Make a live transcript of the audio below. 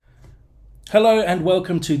Hello and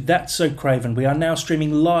welcome to That's So Craven. We are now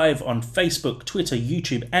streaming live on Facebook, Twitter,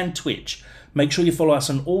 YouTube and Twitch. Make sure you follow us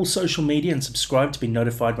on all social media and subscribe to be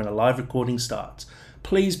notified when a live recording starts.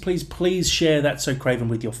 Please share That's So Craven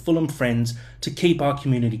with your Fulham friends to keep our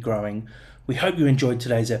community growing. We hope you enjoyed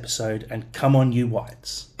today's episode and come on you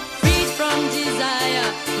Whites. Freed from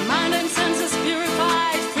desire, mind and senses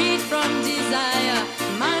purified. Freed from desire,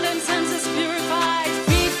 mind and senses purified.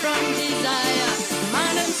 Freed from desire,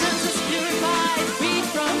 mind and senses purified. Freed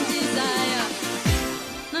from desire.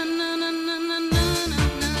 Na na na na na na na na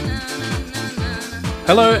na.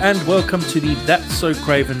 Hello and welcome to the That's So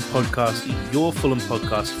Craven podcast, your Fulham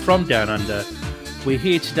podcast from Down Under. We're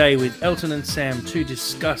here today with Elton and Sam to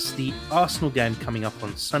discuss the Arsenal game coming up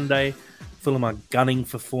on Sunday. Fulham are gunning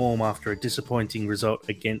for form after a disappointing result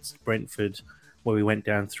against Brentford, where we went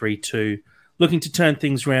down 3-2. Looking to turn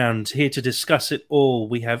things round. Here to discuss it all,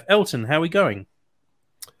 we have Elton. How are we going?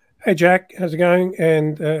 Hey Jack, how's it going?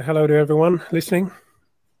 And hello to everyone listening.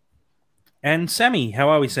 And Sammy. How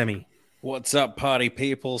are we, Sammy? What's up, party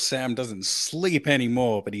people? Sam doesn't sleep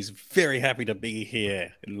anymore, but he's very happy to be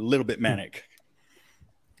here and a little bit manic.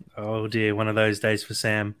 Oh dear, one of those days for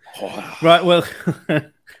Sam. Oh. Right, well,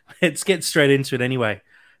 let's get straight into it anyway.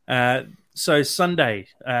 So Sunday,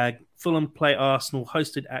 Fulham play Arsenal,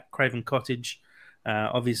 hosted at Craven Cottage.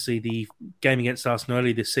 Obviously, the game against Arsenal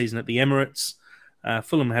early this season at the Emirates.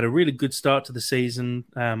 Fulham had a really good start to the season.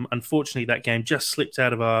 Unfortunately, that game just slipped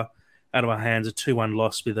out of our hands, a 2-1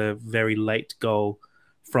 loss with a very late goal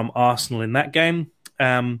from Arsenal in that game.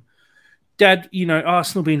 Dad,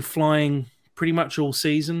 Arsenal been flying pretty much all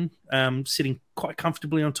season, sitting quite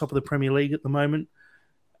comfortably on top of the Premier League at the moment.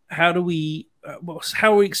 How are we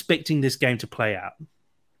expecting this game to play out?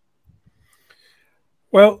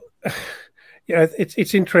 Well, yeah,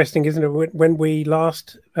 it's interesting, isn't it? When we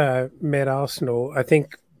last met Arsenal, I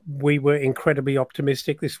think we were incredibly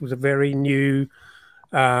optimistic. This was a very new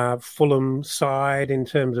Fulham side in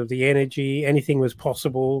terms of the energy. Anything was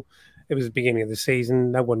possible. It was the beginning of the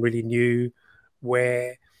season. No one really knew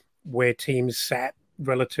where teams sat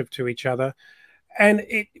relative to each other. And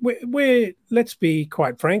we're let's be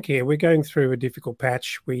quite frank here, we're going through a difficult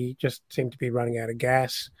patch. We just seem to be running out of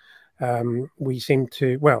gas. We're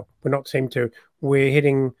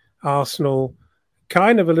hitting Arsenal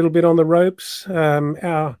kind of a little bit on the ropes.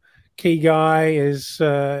 Our key guy is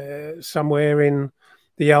somewhere in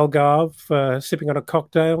the Algarve sipping on a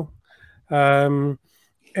cocktail. It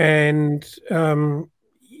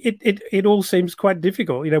all seems quite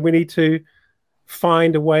difficult. We need to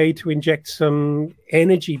find a way to inject some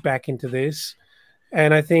energy back into this.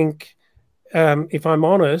 And I think, if I'm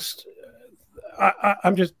honest,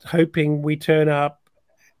 I'm just hoping we turn up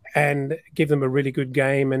and give them a really good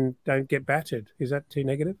game and don't get battered. Is that too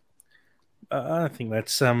negative? I think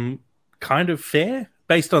that's kind of fair.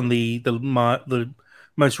 Based on the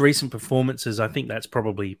most recent performances, I think that's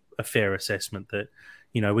probably a fair assessment that,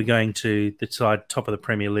 we're going to the side top of the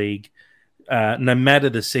Premier League. No matter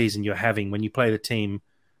the season you're having, when you play the team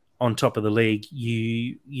on top of the league,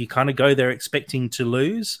 you kind of go there expecting to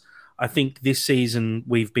lose. I think this season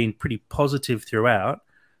we've been pretty positive throughout.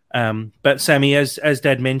 But Sammy, as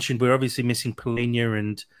Dad mentioned, we're obviously missing Palhinha,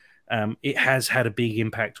 and it has had a big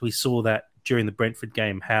impact. We saw that during the Brentford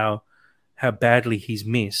game, how badly he's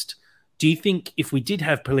missed. Do you think if we did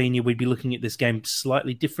have Palhinha, we'd be looking at this game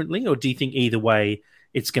slightly differently, or do you think either way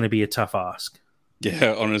it's going to be a tough ask?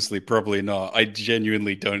 Yeah, honestly, probably not. I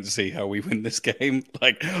genuinely don't see how we win this game.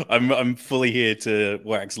 I'm fully here to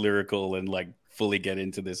wax lyrical and fully get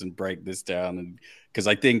into this and break this down, and because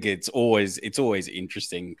I think it's always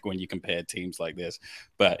interesting when you compare teams like this.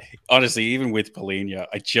 But honestly, even with Palhinha,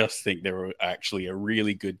 I just think they're actually a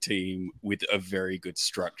really good team with a very good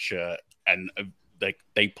structure, and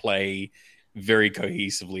they play very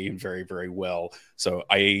cohesively and very, very well. So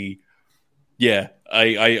I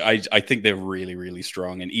think they're really, really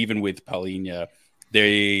strong. And even with Palhinha,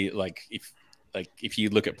 they if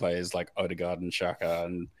you look at players like Odegaard and Xhaka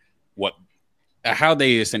and how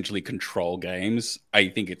they essentially control games, I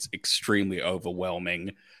think it's extremely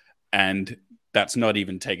overwhelming. And that's not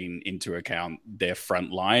even taking into account their front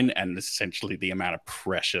line and essentially the amount of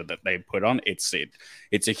pressure that they put on. It's a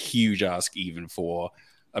huge ask even for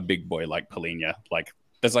a big boy like Palhinha.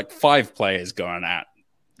 There's 5 players going at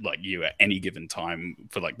you at any given time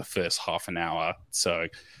for the first half an hour. So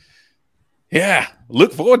yeah,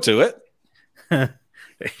 look forward to it.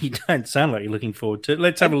 You don't sound like you're looking forward to it.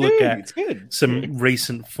 Let's have a look at some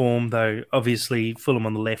recent form, though. Obviously, Fulham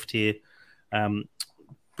on the left here.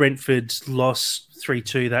 Brentford lost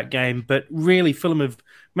 3-2 that game, but really Fulham have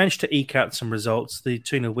managed to eke out some results. The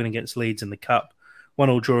 2-0 win against Leeds in the Cup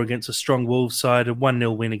 1-1 draw against a strong Wolves side, a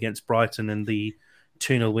 1-0 win against Brighton, and the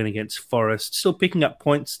 2-0 win against Forest. Still picking up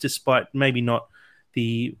points despite maybe not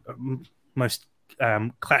the most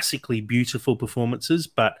classically beautiful performances,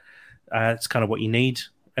 but it's kind of what you need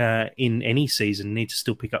in any season. You need to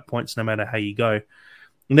still pick up points no matter how you go.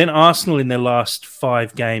 And then Arsenal in their last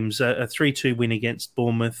 5 games, a 3-2 win against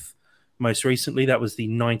Bournemouth. Most recently, that was the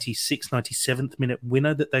 96th, 97th minute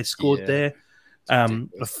winner that they scored there. A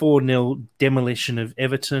 4-0 demolition of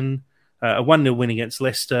Everton, a 1-0 win against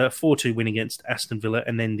Leicester, a 4-2 win against Aston Villa,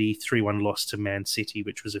 and then the 3-1 loss to Man City,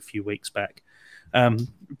 which was a few weeks back.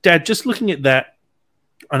 Dad, just looking at that,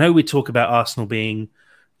 I know we talk about Arsenal being,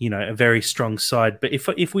 a very strong side, but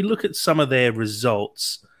if we look at some of their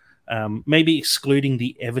results, maybe excluding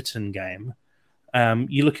the Everton game,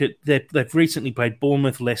 you look at they've recently played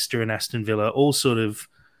Bournemouth, Leicester, and Aston Villa, all sort of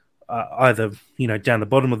either down the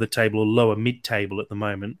bottom of the table or lower mid-table at the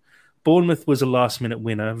moment. Bournemouth was a last-minute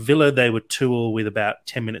winner. Villa, they were 2-2 with about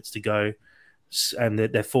 10 minutes to go, and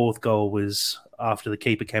their fourth goal was after the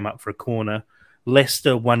keeper came up for a corner.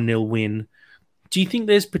 Leicester 1-0 win. Do you think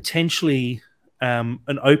there's potentially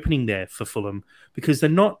an opening there for Fulham? Because they're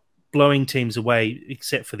not blowing teams away,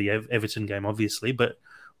 except for the Everton game, obviously, but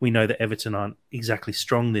we know that Everton aren't exactly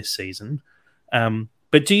strong this season.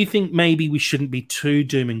 But do you think maybe we shouldn't be too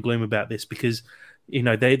doom and gloom about this? Because,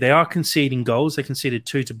 they are conceding goals. They conceded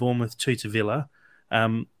 2 to Bournemouth, 2 to Villa.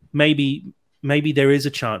 Maybe there is a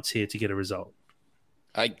chance here to get a result.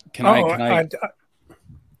 Can I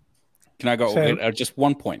go? Just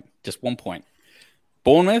 1 point. Just 1 point.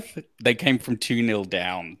 Bournemouth, they came from 2-0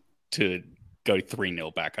 down to go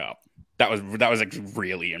 3-0 back up. That was like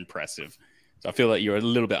really impressive. So I feel like you're a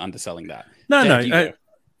little bit underselling that. No,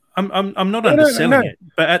 I'm not underselling it.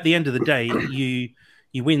 But at the end of the day,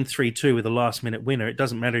 you win 3-2 with a last minute winner. It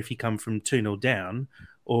doesn't matter if you come from 2-0 down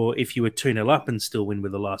or if you were 2-0 up and still win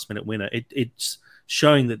with a last minute winner. It's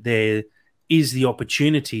showing that there is the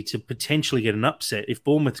opportunity to potentially get an upset. If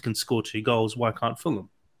Bournemouth can score 2 goals, why can't Fulham?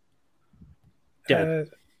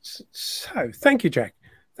 So thank you, Jack.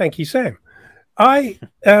 Thank you, Sam. I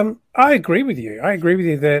agree with you. I agree with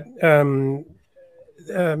you that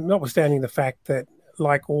notwithstanding the fact that,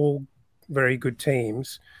 like all very good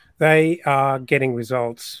teams, they are getting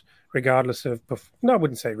results regardless of, I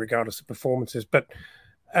wouldn't say regardless of performances, but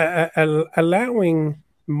allowing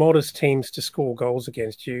modest teams to score goals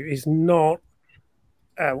against you is not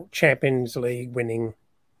a Champions League winning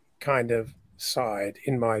kind of side,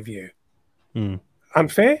 in my view.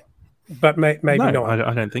 Unfair, but maybe not.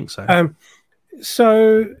 I don't think so.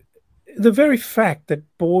 So the very fact that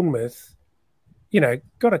Bournemouth,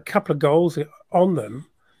 got a couple of goals on them,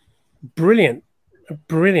 brilliant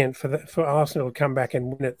for Arsenal to come back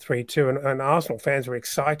and win it 3-2, and Arsenal fans were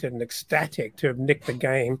excited and ecstatic to have nicked the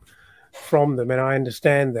game from them, and I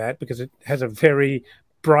understand that because it has a very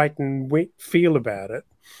Brighton feel about it.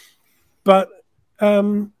 But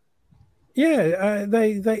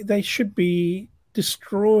they should be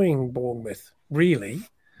destroying Bournemouth, really.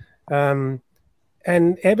 And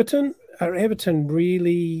Everton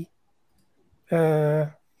really,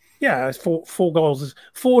 4 goals,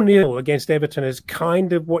 4-0 against Everton is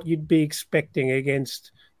kind of what you'd be expecting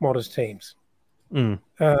against modest teams.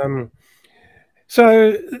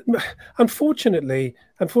 So, unfortunately,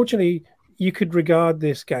 you could regard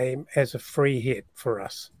this game as a free hit for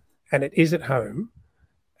us, and it is at home,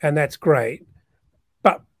 and that's great.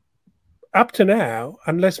 But up to now,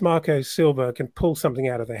 unless Marco Silva can pull something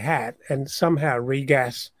out of the hat and somehow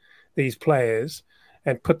regas these players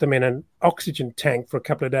and put them in an oxygen tank for a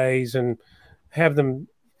couple of days and have them,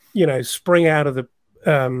 spring out of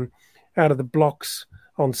the blocks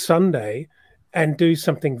on Sunday and do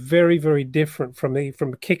something very, very different from the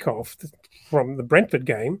kickoff from the Brentford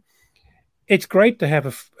game, it's great to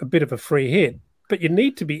have a bit of a free hit, but you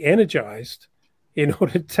need to be energized in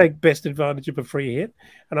order to take best advantage of a free hit.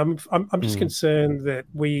 And I'm just concerned that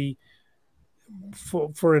we,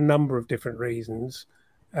 for a number of different reasons,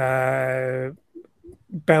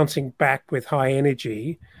 bouncing back with high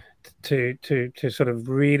energy to sort of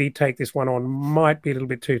really take this one on might be a little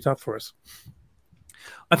bit too tough for us.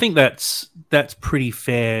 I think that's pretty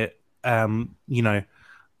fair. That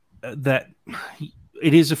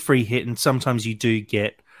it is a free hit, and sometimes you do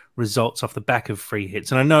get results off the back of free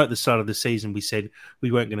hits. And I know at the start of the season we said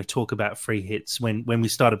we weren't going to talk about free hits when we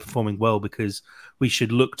started performing well because we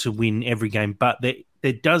should look to win every game. But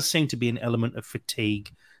there does seem to be an element of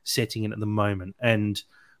fatigue setting in at the moment, and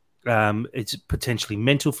it's potentially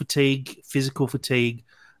mental fatigue, physical fatigue,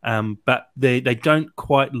 but they don't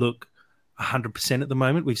quite look 100% at the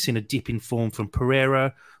moment. We've seen a dip in form from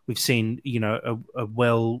Pereira. We've seen a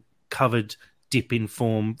well covered dip in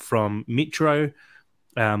form from Mitro.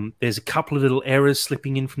 There's a couple of little errors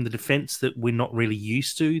slipping in from the defense that we're not really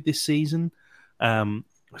used to this season. I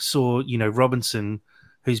saw, Robinson,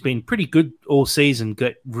 who's been pretty good all season,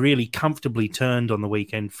 get really comfortably turned on the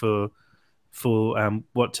weekend for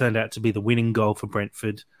what turned out to be the winning goal for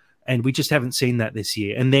Brentford. And we just haven't seen that this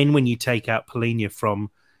year. And then when you take out Polinia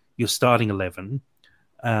from your starting 11,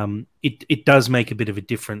 it does make a bit of a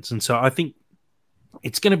difference. And so I think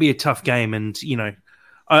it's going to be a tough game. And,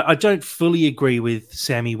 I don't fully agree with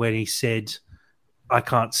Sammy when he said, I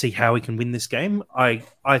can't see how we can win this game. I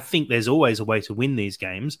think there's always a way to win these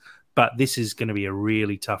games, but this is going to be a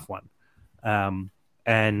really tough one.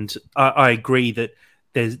 And I agree that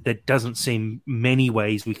there doesn't seem many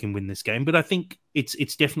ways we can win this game, but I think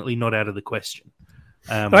it's definitely not out of the question.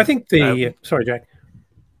 I think sorry, Jack.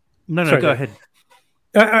 No, sorry, go Jack.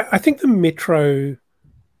 ahead. I think the Mitro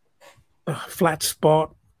flat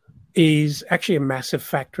spot is actually a massive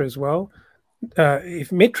factor as well. If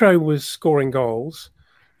Mitro was scoring goals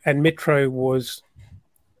and Mitro was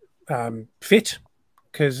fit,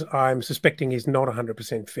 because I'm suspecting he's not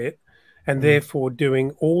 100% fit, and therefore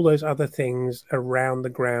doing all those other things around the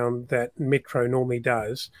ground that Mitro normally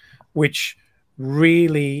does, which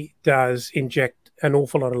really does inject an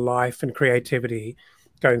awful lot of life and creativity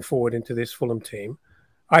going forward into this Fulham team.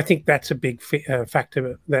 I think that's a big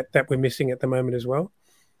factor that we're missing at the moment as well.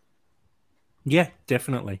 Yeah,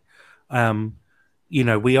 definitely.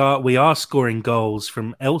 We are scoring goals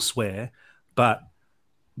from elsewhere, but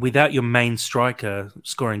without your main striker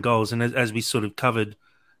scoring goals, and as we sort of covered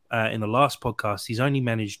in the last podcast, he's only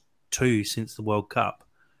managed 2 since the World Cup.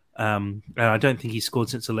 And I don't think he scored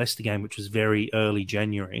since the Leicester game, which was very early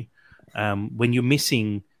January. When you're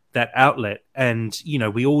missing that outlet, and,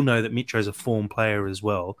 we all know that Mitro's a form player as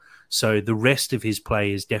well, so the rest of his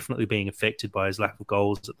play is definitely being affected by his lack of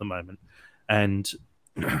goals at the moment. And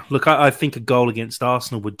look, I think a goal against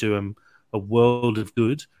Arsenal would do him a world of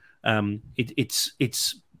good.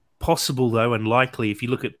 It's possible, though, and likely, if you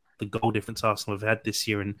look at the goal difference Arsenal have had this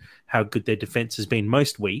year and how good their defence has been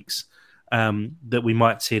most weeks, that we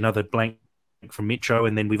might see another blank from Mitro.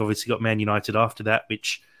 And then we've obviously got Man United after that,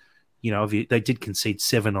 which, they did concede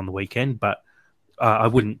 7 on the weekend, but I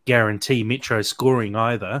wouldn't guarantee Mitro scoring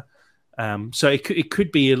either. So it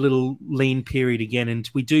could be a little lean period again, and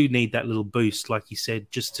we do need that little boost, like you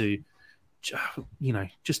said, just to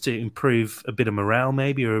improve a bit of morale,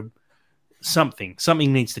 maybe, or something.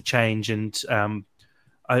 Something needs to change, and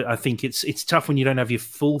I think it's tough when you don't have your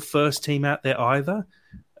full first team out there either.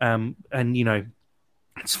 And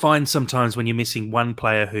it's fine sometimes when you're missing one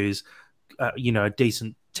player who's a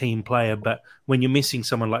decent team player, but when you're missing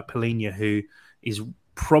someone like Polinia, who is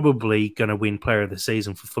probably going to win Player of the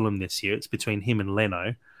Season for Fulham this year. It's between him and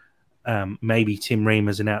Leno. Maybe Tim Ream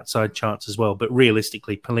has an outside chance as well. But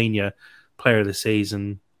realistically, Polinia, Player of the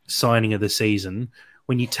Season, signing of the season,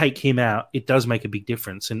 when you take him out, it does make a big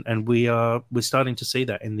difference. And we're starting to see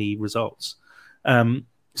that in the results.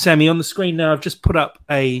 Sammy, on the screen now, I've just put up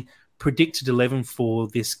a predicted 11 for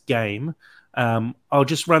this game. I'll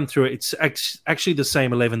just run through it. It's actually the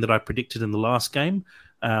same 11 that I predicted in the last game.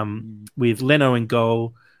 With Leno in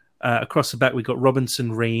goal. Across the back, we've got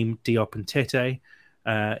Robinson, Ream, Diop and Tete.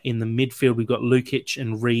 In the midfield, we've got Lukic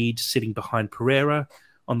and Reed sitting behind Pereira.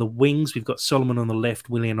 On the wings, we've got Solomon on the left,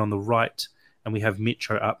 Willian on the right, and we have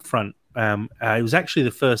Mitro up front. It was actually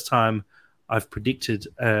the first time I've predicted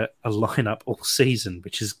a lineup all season,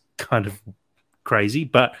 which is kind of crazy.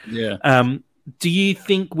 But do you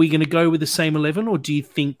think we're going to go with the same 11, or do you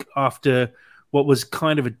think after what was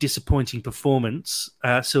kind of a disappointing performance,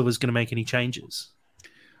 Silva's going to make any changes?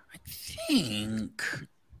 I think,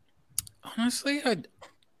 honestly, it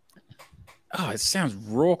sounds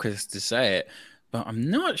raucous to say it, but I'm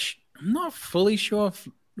not fully sure if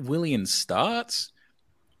Willian starts,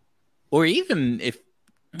 or even if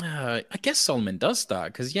I guess Solomon does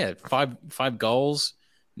start, because five goals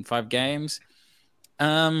in 5 games.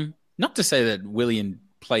 Not to say that Willian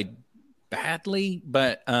played badly,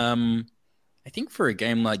 but I think for a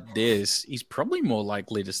game like this, he's probably more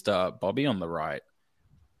likely to start Bobby on the right.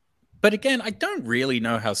 But again, I don't really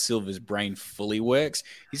know how Silva's brain fully works.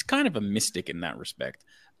 He's kind of a mystic in that respect.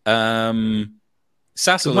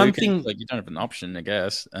 Sasa, One thing, like, you don't have an option, I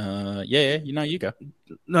guess. You go.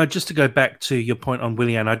 No, just to go back to your point on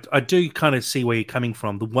Willian, I do kind of see where you're coming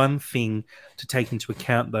from. The one thing to take into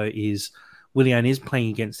account, though, is Willian is playing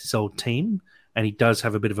against his old team, and he does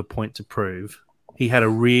have a bit of a point to prove. He had a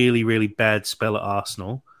really, really bad spell at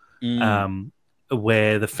Arsenal,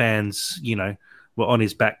 where the fans, were on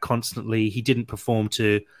his back constantly. He didn't perform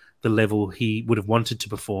to the level he would have wanted to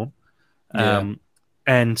perform.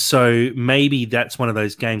 And so maybe that's one of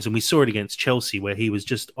those games, and we saw it against Chelsea where he was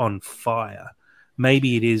just on fire.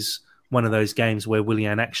 Maybe it is one of those games where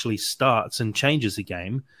Willian actually starts and changes the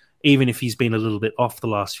game, even if he's been a little bit off the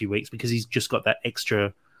last few weeks, because he's just got that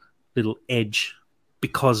extra little edge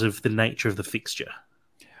because of the nature of the fixture.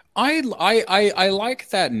 I like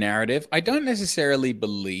that narrative. I don't necessarily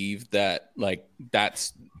believe that like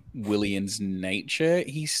that's Willian's nature.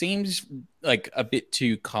 He seems like a bit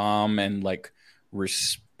too calm and like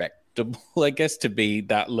respectable, I guess, to be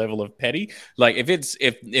that level of petty. Like if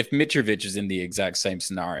Mitrovic is in the exact same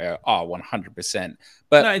scenario, 100%.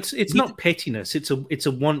 But no, it's not pettiness. It's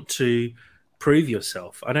a want to prove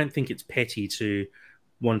yourself. I don't think it's petty to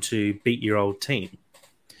want to beat your old team.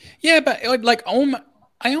 Yeah, but like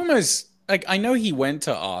I almost like I know he went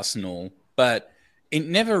to Arsenal, but it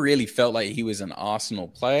never really felt like he was an Arsenal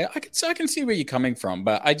player. I can see where you're coming from,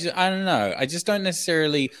 but I don't know. I just don't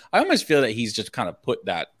necessarily. I almost feel that he's just kind of put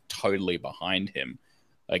that totally behind him.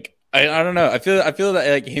 Like I don't know. I feel that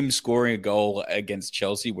like him scoring a goal against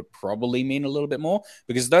Chelsea would probably mean a little bit more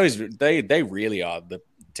because they really are the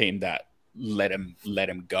team that let him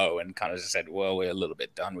go and kind of just said, well, we're a little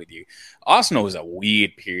bit done with you. Arsenal was a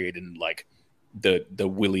weird period in like the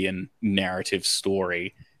Willian narrative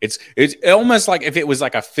story. It's almost like if it was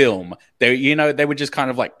like a film, they would just kind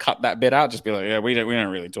of like cut that bit out, just be like, yeah, we don't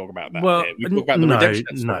really talk about that. Well, we talk about the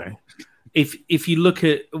redemption story. No. If you look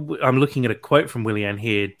at, I'm looking at a quote from Willian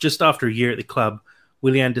here. Just after a year at the club,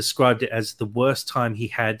 Willian described it as the worst time he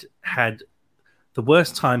had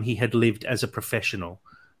lived as a professional.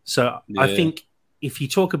 So yeah. I think if you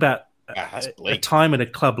talk about a time at a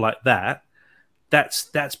club like that,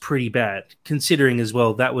 that's pretty bad. Considering as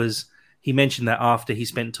well he mentioned that after he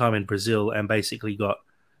spent time in Brazil and basically got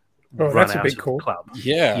run out of the club.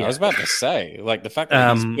 Yeah, I was about to say like the fact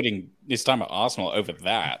that he's putting his time at Arsenal over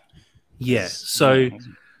that. Yeah. So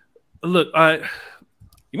look,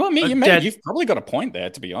 you've probably got a point there.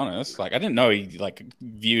 To be honest, like I didn't know he like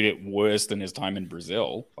viewed it worse than his time in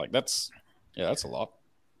Brazil. Like that's a lot.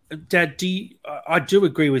 Dad, I do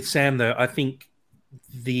agree with Sam, though. I think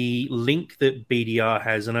the link that BDR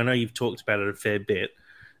has, and I know you've talked about it a fair bit,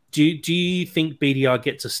 do you think BDR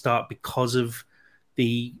gets a start because of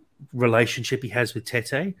the relationship he has with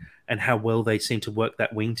Tete and how well they seem to work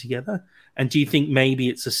that wing together? And do you think maybe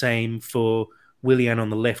it's the same for Willian on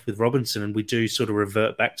the left with Robinson and we do sort of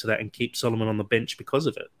revert back to that and keep Solomon on the bench because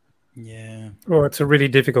of it? Yeah. Well, it's a really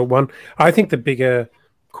difficult one. I think the bigger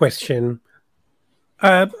question...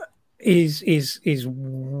 is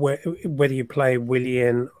whether you play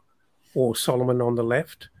Willian or Solomon on the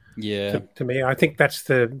left. Yeah. To me, I think that's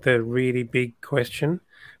the really big question.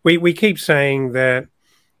 We keep saying that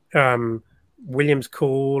William's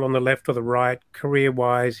cool on the left or the right.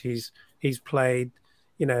 Career-wise, he's played,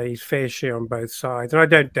 his fair share on both sides. And I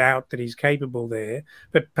don't doubt that he's capable there.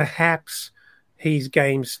 But perhaps his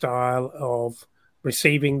game style of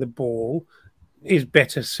receiving the ball is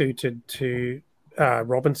better suited to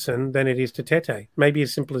Robinson than it is to Tete. Maybe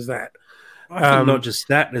as simple as that. I think not just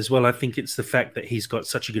that as well. I think it's the fact that he's got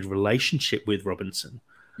such a good relationship with Robinson.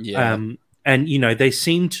 Yeah. And, they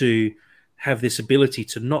seem to have this ability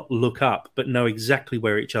to not look up, but know exactly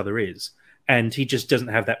where each other is. And he just doesn't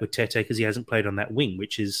have that with Tete because he hasn't played on that wing,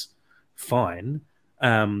 which is fine.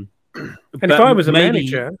 And if I was a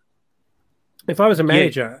manager,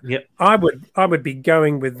 yep. I would be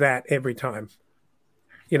going with that every time.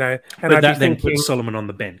 And but that then puts Solomon on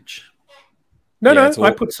the bench. No,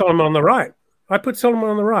 I put Solomon on the right.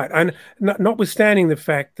 And notwithstanding the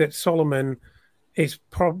fact that Solomon is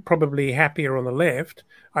probably happier on the left,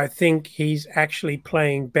 I think he's actually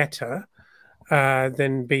playing better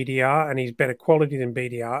than BDR, and he's better quality than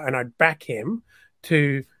BDR. And I'd back him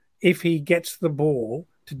to, if he gets the ball,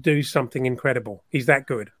 to do something incredible. He's that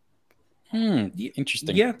good.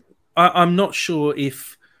 Interesting. Yeah, I'm not sure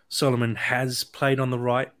if Solomon has played on the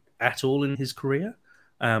right at all in his career.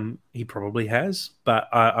 He probably has, but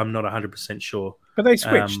I'm not 100% sure. But they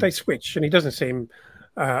switch, and he doesn't seem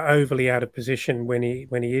overly out of position when he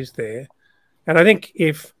is there. And I think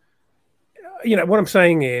if what I'm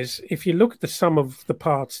saying is, if you look at the sum of the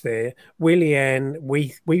parts there, Willian,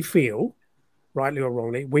 we feel, rightly or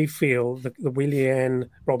wrongly, we feel that the Willian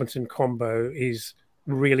Robinson combo is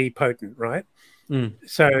really potent, right?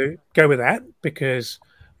 So go with that, because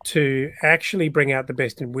to actually bring out the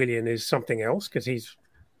best in Willian is something else, because he's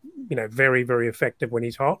very, very effective when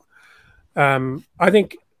he's hot. I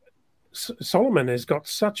think Solomon has got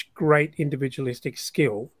such great individualistic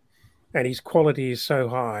skill, and his quality is so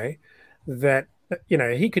high that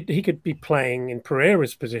he could be playing in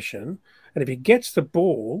Pereira's position, and if he gets the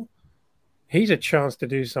ball, he's a chance to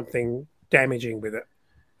do something damaging with it.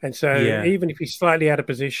 And so Yeah. even if he's slightly out of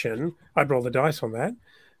position, I'd roll the dice on that.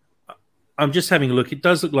 I'm just having a look. It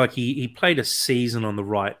does look like he played a season on the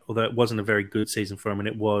right, although it wasn't a very good season for him, and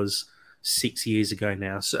it was 6 years ago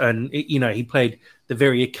now. So, and he played the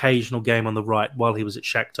very occasional game on the right while he was at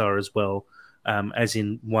Shakhtar as well, as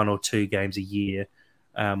in 1 or 2 games a year.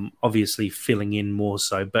 Obviously, filling in more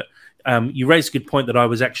so. But you raised a good point that I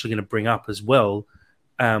was actually going to bring up as well,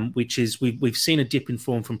 which is we've seen a dip in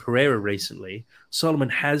form from Pereira recently. Solomon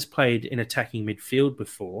has played in attacking midfield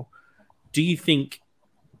before. Do you think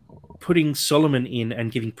putting Solomon in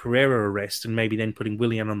and giving Pereira a rest and maybe then putting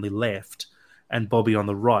Willian on the left and Bobby on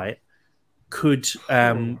the right could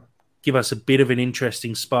give us a bit of an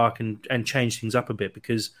interesting spark and change things up a bit?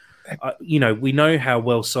 Because, we know how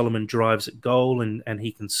well Solomon drives at goal and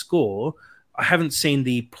he can score. I haven't seen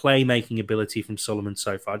the playmaking ability from Solomon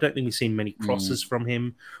so far. I don't think we've seen many crosses from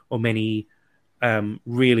him or many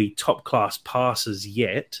really top-class passes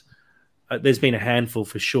yet. There's been a handful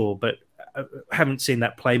for sure, but I haven't seen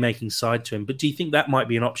that playmaking side to him. But do you think that might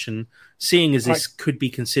be an option, seeing as this could be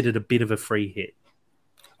considered a bit of a free hit?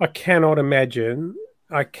 I cannot imagine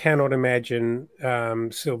Silva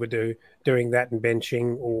doing that and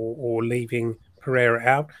benching or leaving Pereira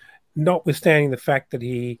out, notwithstanding the fact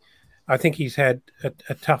that I think he's had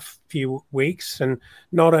a tough few weeks, and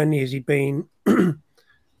not only has he been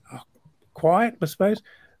quiet, I suppose,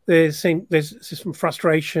 there's some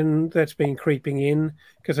frustration that's been creeping in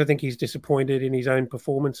because I think he's disappointed in his own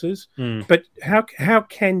performances. But how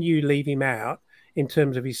can you leave him out in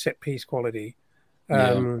terms of his set piece quality?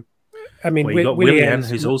 I mean, you got Willian,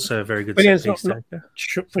 who's also a very good set piece taker.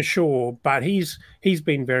 For sure, but he's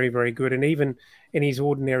been very, very good, and even in his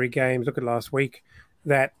ordinary games, look at last week,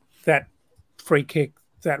 that free kick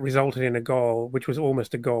that resulted in a goal, which was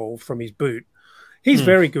almost a goal from his boot. He's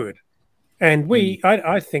very good. And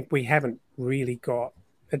I think we haven't really got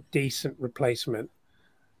a decent replacement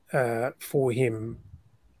for him.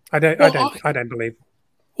 I don't believe.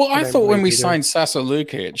 Well, I thought when we signed Sasa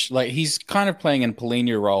Lukic, like he's kind of playing in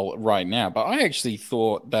Polina role right now, but I actually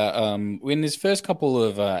thought that in his first couple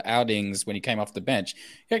of outings when he came off the bench,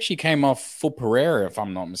 he actually came off for Pereira, if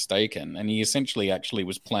I'm not mistaken, and he essentially actually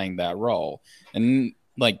was playing that role. And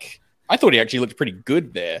like I thought he actually looked pretty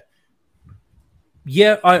good there.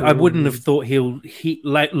 Yeah, I wouldn't have thought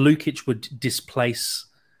Lukic would displace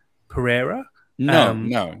Pereira.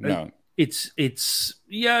 No. It's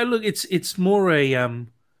more a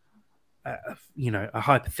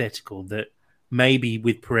hypothetical that maybe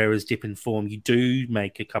with Pereira's dip in form, you do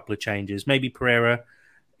make a couple of changes. Maybe Pereira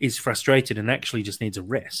is frustrated and actually just needs a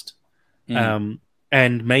rest. And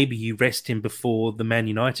maybe you rest him before the Man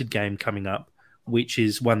United game coming up, which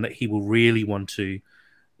is one that he will really want to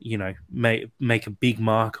make a big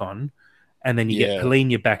mark on, and then you get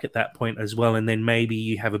Polina back at that point as well, and then maybe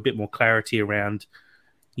you have a bit more clarity around,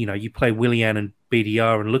 you play Willian and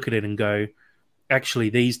BDR and look at it and go, actually,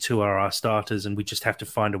 these two are our starters, and we just have to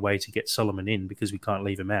find a way to get Solomon in because we can't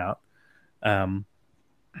leave him out. And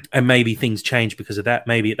maybe things change because of that.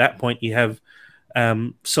 Maybe at that point you have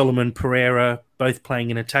Solomon, Pereira both playing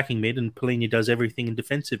in attacking mid, and Polina does everything in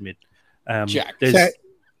defensive mid. Jack,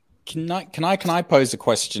 Can I pose a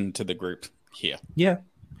question to the group here? Yeah.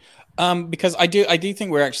 Because I do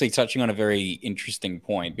think we're actually touching on a very interesting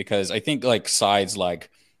point, because I think like sides like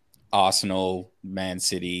Arsenal, Man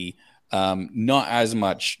City, not as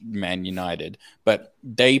much Man United, but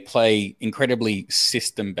they play incredibly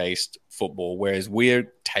system-based football, whereas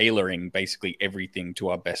we're tailoring basically everything to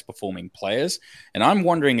our best performing players. And I'm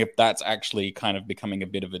wondering if that's actually kind of becoming a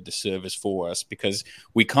bit of a disservice for us, because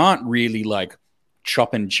we can't really like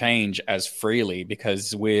chop and change as freely,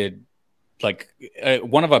 because we're like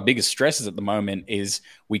one of our biggest stresses at the moment is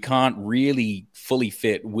we can't really fully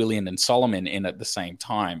fit Willian and Solomon in at the same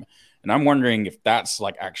time. And I'm wondering if that's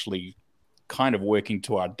like actually kind of working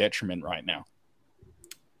to our detriment right now.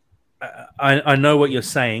 I know what you're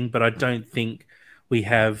saying, but I don't think we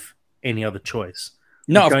have any other choice.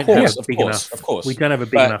 No, of course. We don't have a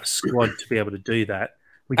big enough squad to be able to do that.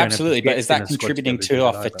 Absolutely, but is that contributing to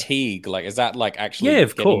our fatigue? Like, is that like actually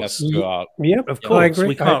getting us to our? Yeah, of course. I agree.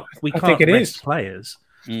 We can't rest players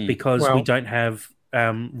because we don't have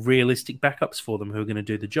realistic backups for them who are going to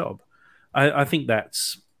do the job. I think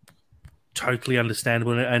that's totally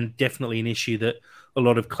understandable and definitely an issue that a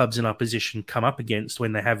lot of clubs in our position come up against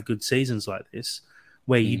when they have good seasons like this,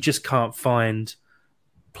 where you just can't find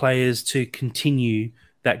players to continue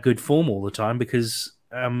that good form all the time because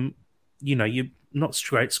you're not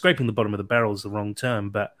scraping the bottom of the barrel is the wrong term,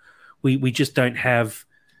 but we just don't have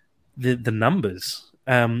the numbers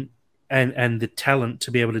and the talent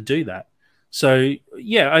to be able to do that. So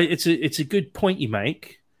yeah, it's a good point you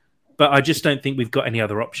make. but I just don't think we've got any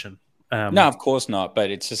other option. No, of course not. But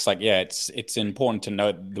it's just like, it's important to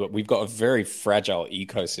note that we've got a very fragile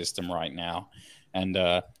ecosystem right now, and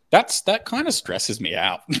that kind of stresses me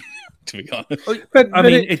out, to be honest. But I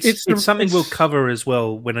mean, it's it's something we'll cover as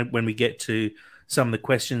well when we get to some of the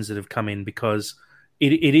questions that have come in, because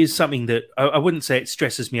it is something that I wouldn't say it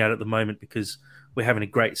stresses me out at the moment, because we're having a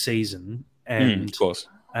great season and Of course.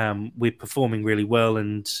 we're performing really well.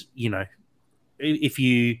 And, if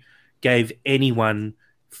you gave anyone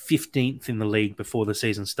 15th in the league before the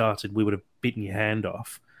season started, we would have bitten your hand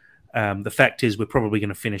off. The fact is, we're probably going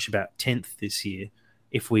to finish about 10th this year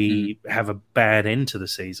if we have a bad end to the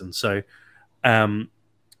season. So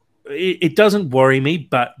it doesn't worry me,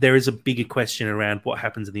 but there is a bigger question around what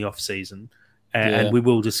happens in the off season, and we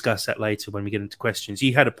will discuss that later when we get into questions.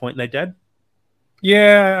 You had a point there, Dad?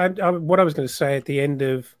 Yeah, what I was going to say at the end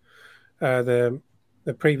of the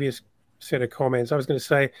previous set of comments, I was going to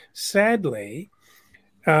say, sadly,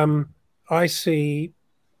 I see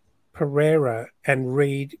Pereira and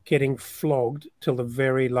Reed getting flogged till the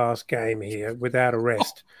very last game here without a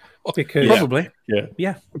rest. Because Probably.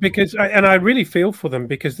 Yeah. because I really feel for them,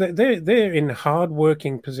 because they're in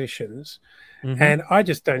hard-working positions, and I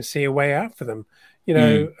just don't see a way out for them.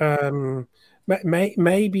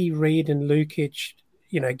 Maybe Reed and Lukic,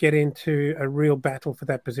 get into a real battle for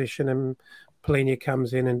that position, and Polina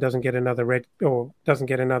comes in and doesn't get another red, or doesn't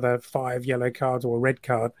get another 5 yellow cards or a red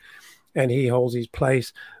card, and he holds his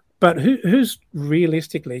place. But who's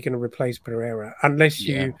realistically going to replace Pereira unless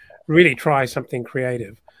you really try something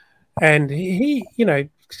creative? And he,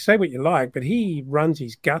 say what you like, but he runs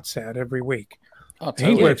his guts out every week. Oh,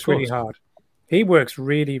 totally. He works really hard. He works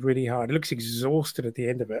really, really hard. He looks exhausted at the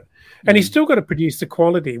end of it. And he's still got to produce the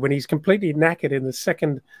quality when he's completely knackered in the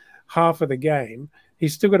second half of the game.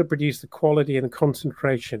 He's still got to produce the quality and the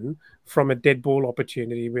concentration from a dead ball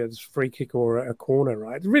opportunity, whether it's a free kick or a corner,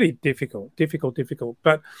 right? It's really difficult.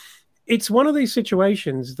 But it's one of these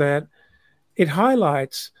situations that it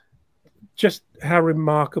highlights just how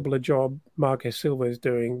remarkable a job Marcus Silva is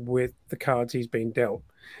doing with the cards he's been dealt.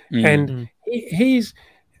 And it's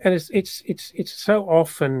so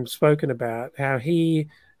often spoken about how he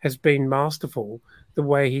has been masterful, the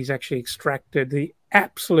way he's actually extracted the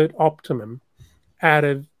absolute optimum out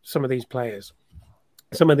of some of these players.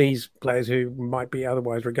 Some of these players who might be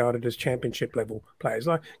otherwise regarded as championship level players,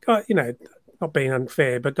 like, not being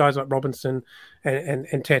unfair, but guys like Robinson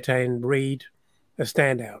and Tete and Reed are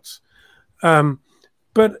standouts.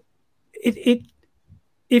 But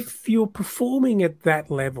if you're performing at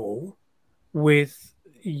that level with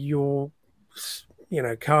your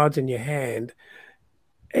cards in your hand,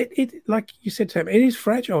 it like you said, Sam, it is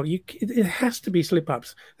fragile. It has to be slip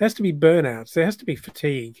ups, there has to be burnouts, there has to be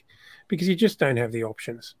fatigue, because you just don't have the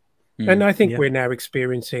options. And I think we're now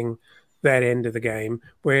experiencing that end of the game,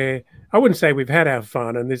 where I wouldn't say we've had our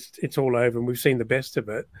fun and it's all over and we've seen the best of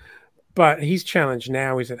it. But his challenge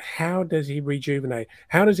now is that how does he rejuvenate?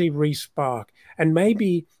 How does he re-spark? And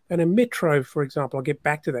maybe, and a Mitro, for example, I'll get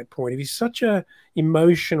back to that point. If he's such a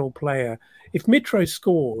emotional player, if Mitro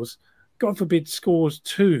scores, God forbid scores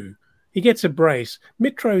 2, he gets a brace.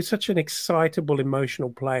 Mitro is such an excitable, emotional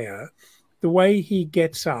player. The way he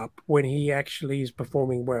gets up when he actually is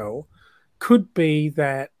performing well could be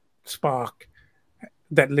that spark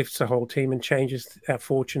that lifts the whole team and changes our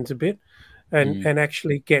fortunes a bit. And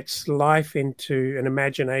actually gets life into an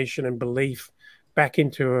imagination and belief back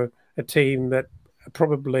into a team that are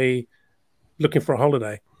probably looking for a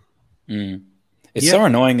holiday. It's so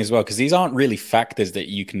annoying as well, because these aren't really factors that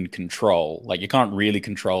you can control. Like, you can't really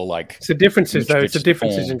control, like... It's the differences, though. It's the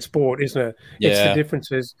differences in sport, isn't it? Yeah. It's the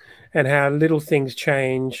differences and how little things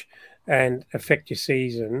change and affect your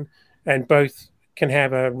season, and both can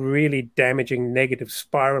have a really damaging negative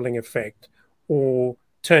spiraling effect, or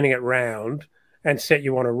turning it round and set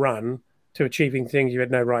you on a run to achieving things you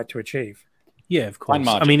had no right to achieve. Yeah, of course.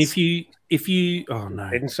 I mean, if you oh no,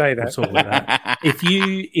 I didn't say that. We'll talk about that.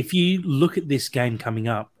 If you look at this game coming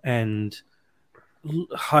up, and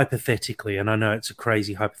hypothetically, and I know it's a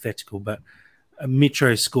crazy hypothetical, but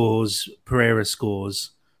Mitro scores, Pereira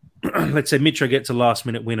scores. Let's say Mitro gets a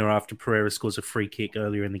last-minute winner after Pereira scores a free kick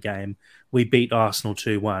earlier in the game. We beat Arsenal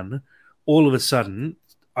 2-1. All of a sudden,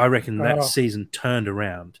 I reckon that season turned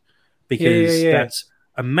around, because that's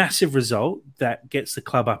a massive result that gets the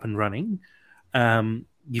club up and running.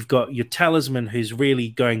 You've got your talisman, who's really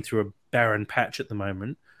going through a barren patch at the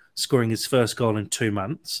moment, scoring his first goal in 2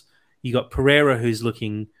 months. You got Pereira, who's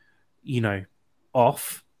looking,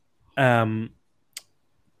 off,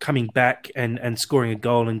 coming back and scoring a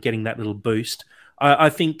goal and getting that little boost. I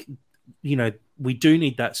think, we do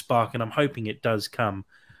need that spark, and I'm hoping it does come.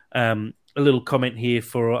 A little comment here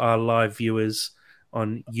for our live viewers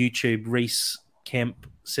on YouTube. Reese Kemp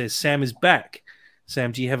says, Sam is back.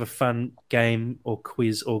 Sam, do you have a fun game or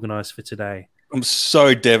quiz organised for today? I'm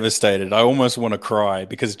so devastated. I almost want to cry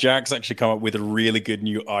because Jack's actually come up with a really good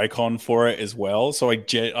new icon for it as well. So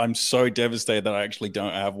I'm so devastated that I actually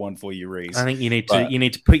don't have one for you, Reese. I think you need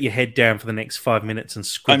to put your head down for the next 5 minutes and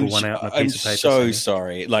scribble one out on a piece of paper. I'm so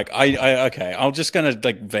sorry. Like okay. I'm just gonna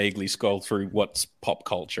like vaguely scroll through what's pop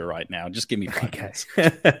culture right now. Just give me 5 minutes.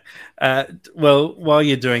 Well, while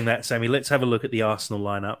you're doing that, Sammy, let's have a look at the Arsenal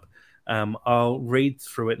lineup. I'll read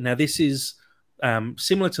through it. Now, this is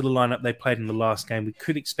similar to the lineup they played in the last game. We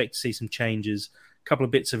could expect to see some changes. A couple of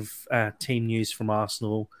bits of team news from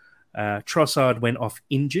Arsenal. Trossard went off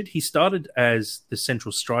injured. He started as the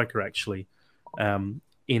central striker, actually, in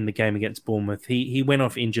the game against Bournemouth. He went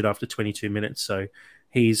off injured after 22 minutes, so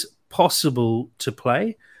he's possible to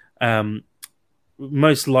play.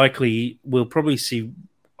 Most likely, we'll probably see,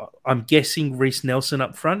 I'm guessing, Reece Nelson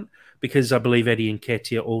up front, because I believe Eddie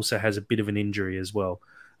Nketiah also has a bit of an injury as well.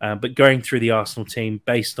 But going through the Arsenal team,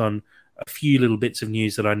 based on a few little bits of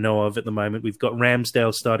news that I know of at the moment, we've got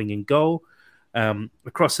Ramsdale starting in goal.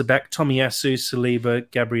 Across the back, Tomiyasu, Saliba,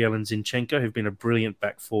 Gabriel and Zinchenko have been a brilliant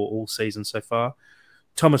back four all season so far.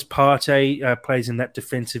 Thomas Partey plays in that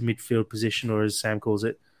defensive midfield position, or as Sam calls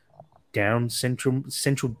it, central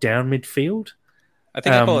down midfield. I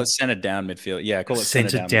think I call it centre down midfield. Yeah, I call it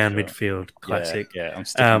centre down midfield. Classic. Yeah, I'm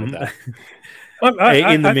sticking with that.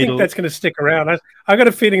 I think that's going to stick around. I got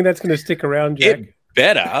a feeling that's going to stick around, Jack. It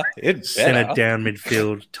better. Centre down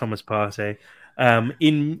midfield, Thomas Partey.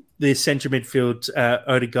 In the centre midfield,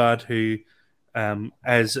 Odegaard, who,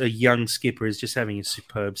 as a young skipper, is just having a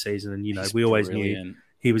superb season. And, we always knew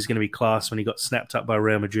he was going to be class when he got snapped up by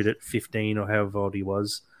Real Madrid at 15 or however old he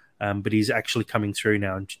was. But he's actually coming through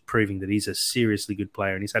now and proving that he's a seriously good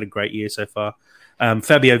player, and he's had a great year so far.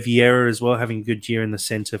 Fabio Vieira as well, having a good year in the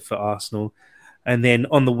centre for Arsenal. And then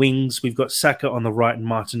on the wings, we've got Saka on the right and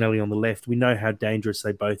Martinelli on the left. We know how dangerous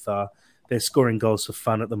they both are. They're scoring goals for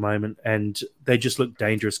fun at the moment, and they just look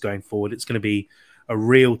dangerous going forward. It's going to be a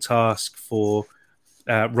real task for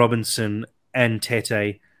Robinson and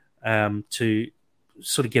Tete to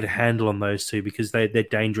sort of get a handle on those two, because they're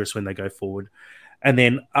dangerous when they go forward. And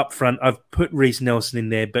then up front, I've put Reece Nelson in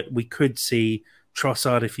there, but we could see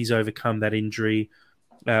Trossard if he's overcome that injury.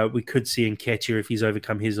 We could see Nketiah if he's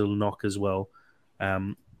overcome his little knock as well.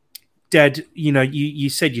 Dad, you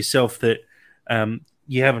said yourself that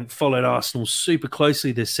you haven't followed Arsenal super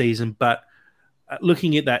closely this season, but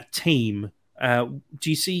looking at that team, do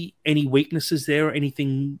you see any weaknesses there or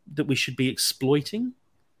anything that we should be exploiting?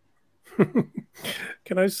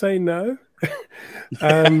 Can I say no?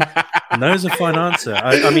 No's a fine answer.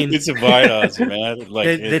 I mean, it's a fine answer, man. Like,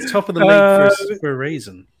 they're top of the league for a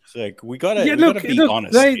reason. It's like we gotta be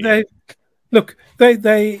honest.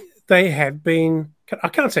 They have been, I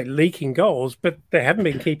can't say leaking goals, but they haven't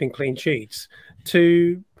been keeping clean sheets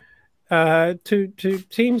to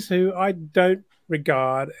teams who I don't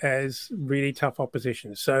regard as really tough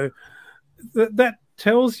opposition. So that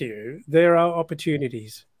tells you there are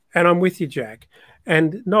opportunities. And I'm with you, Jack.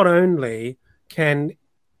 And not only can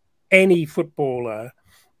any footballer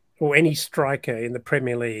or any striker in the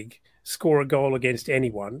Premier League score a goal against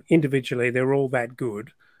anyone, individually, they're all that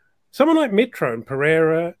good. Someone like Mitro and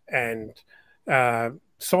Pereira and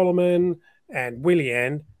Solomon and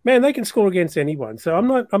Willian, man, they can score against anyone. So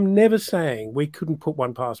I'm never saying we couldn't put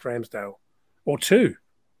one past Ramsdale or two.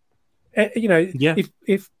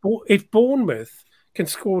 If Bournemouth can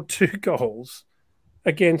score 2 goals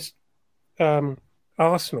against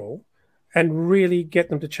Arsenal and really get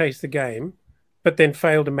them to chase the game, but then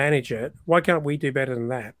fail to manage it, why can't we do better than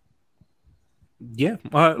that? Yeah,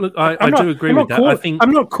 I do agree with that.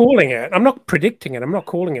 I'm not calling it. I'm not predicting it. I'm not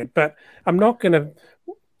calling it, but I'm not going to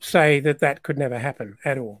say that could never happen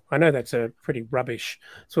at all. I know that's a pretty rubbish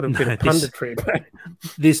sort of bit of punditry, but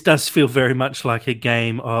this does feel very much like a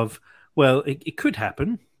game of, well, it could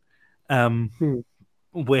happen,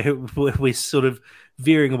 where we're sort of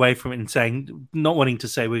veering away from it and saying, not wanting to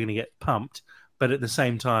say we're going to get pumped, but at the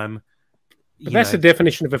same time, that's the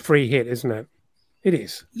definition of a free hit, isn't it? It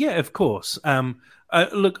is. Yeah, of course.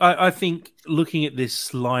 Look, I think looking at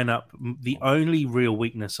this lineup, the only real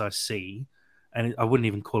weakness I see, and I wouldn't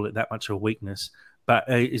even call it that much of a weakness, but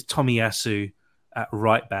is Tomiyasu at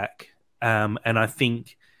right back. And I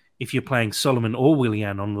think if you're playing Solomon or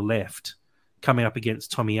Willian on the left, coming up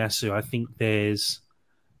against Tomiyasu, I think there's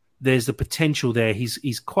the potential there.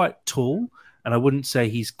 He's quite tall, and I wouldn't say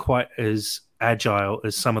he's quite as agile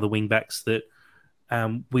as some of the wing backs that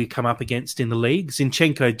we come up against in the league.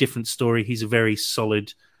 Zinchenko, different story. He's a very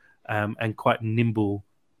solid and quite nimble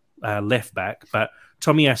left back. But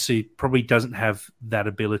Tomiyasu probably doesn't have that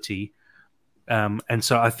ability. And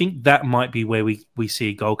so I think that might be where we see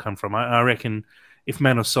a goal come from. I reckon if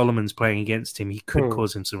Manor Solomon's playing against him, he could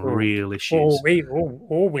cause him some real issues.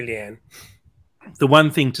 Or Willian. The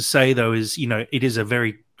one thing to say, though, is, it is a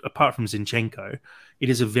very, apart from Zinchenko, it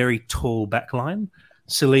is a very tall back line.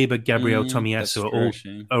 Saliba, Gabriel,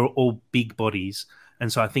 Tomiyasu are all big bodies.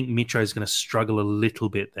 And so I think Mitro is going to struggle a little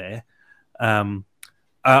bit there. I'd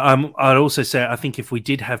also say I think if we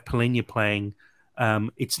did have Palhinha playing,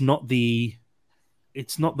 it's not the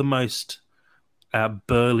most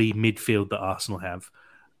burly midfield that Arsenal have.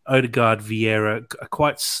 Odegaard, Vieira are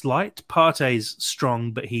quite slight. Partey's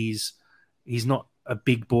strong, but he's not a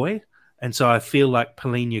big boy. And so I feel like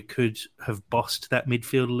Palhinha could have bossed that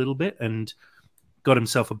midfield a little bit and got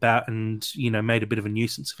himself about and, made a bit of a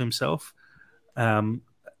nuisance of himself.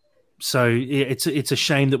 So it's a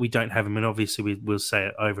shame that we don't have him. And obviously we'll say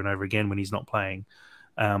it over and over again when he's not playing.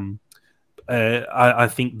 I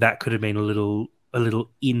think that could have been a little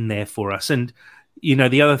in there for us. And,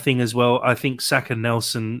 the other thing as well, I think Saka,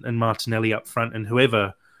 Nelson and Martinelli up front and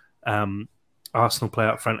whoever Arsenal play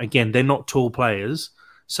up front, again, they're not tall players.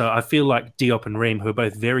 So I feel like Diop and Ream, who are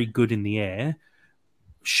both very good in the air,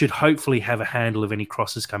 should hopefully have a handle of any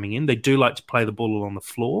crosses coming in. They do like to play the ball on the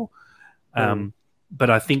floor. But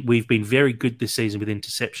I think we've been very good this season with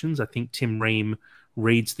interceptions. I think Tim Ream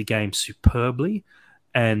reads the game superbly,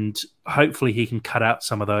 and hopefully he can cut out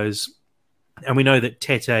some of those. And we know that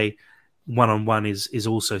Tete one-on-one is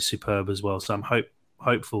also superb as well. So I'm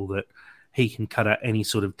hopeful that he can cut out any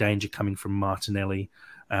sort of danger coming from Martinelli.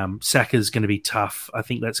 Saka's going to be tough. I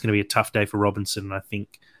think that's going to be a tough day for Robinson. And I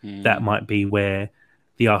think that might be where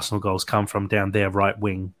the Arsenal goals come from, down their right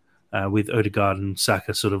wing, with Odegaard and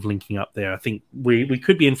Saka sort of linking up there. I think we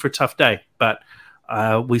could be in for a tough day, but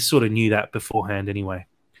we sort of knew that beforehand anyway.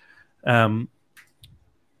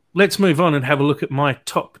 Let's move on and have a look at my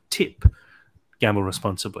top tip. Gamble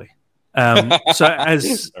responsibly. So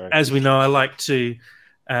as we know, I like to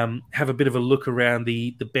have a bit of a look around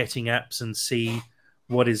the betting apps and see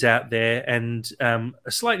what is out there, and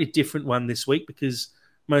a slightly different one this week because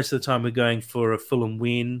most of the time we're going for a Fulham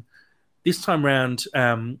win. This time round, it's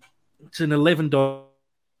an $11.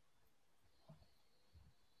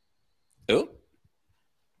 Oh,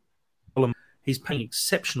 he's paying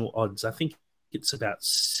exceptional odds. I think it's about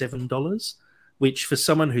 $7, which for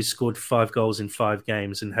someone who's scored 5 goals in 5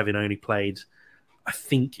 games and having only played, I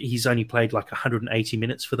think he's only played like 180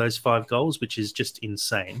 minutes for those 5 goals, which is just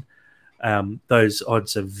insane. Those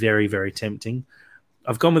odds are very, very tempting.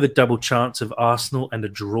 I've gone with a double chance of Arsenal and a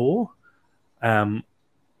draw.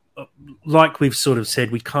 Like we've sort of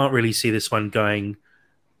said, we can't really see this one going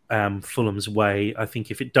Fulham's way. I think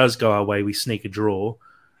if it does go our way, we sneak a draw.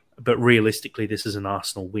 But realistically, this is an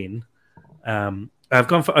Arsenal win. I've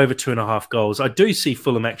gone for over 2.5 goals. I do see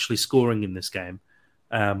Fulham actually scoring in this game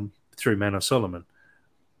through Manor Solomon.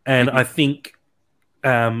 And I think,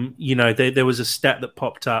 there was a stat that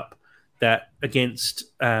popped up that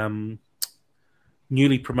against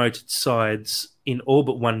newly promoted sides in all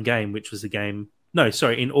but one game, which was the game...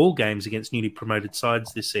 in all games against newly promoted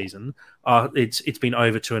sides this season, it's been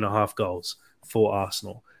over 2.5 goals for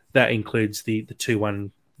Arsenal. That includes the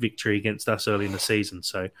 2-1 victory against us early in the season.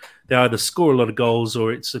 So they either score a lot of goals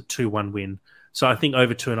or it's a 2-1 win. So I think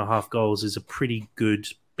over 2.5 goals is a pretty good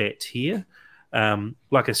bet here.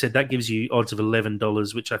 Like I said, that gives you odds of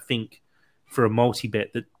 $11, which I think for a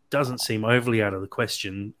multi-bet that doesn't seem overly out of the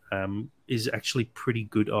question is actually pretty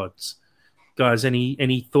good odds. Guys,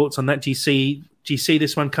 any thoughts on that? Do you see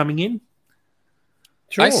this one coming in?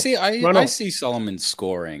 Sure. I see Solomon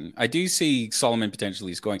scoring. I do see Solomon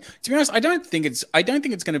potentially scoring. To be honest, I don't think it's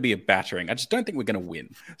going to be a battering. I just don't think we're going to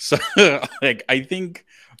win. So, I think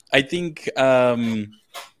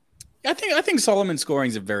Solomon scoring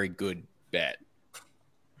is a very good bet.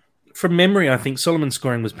 From memory, I think Solomon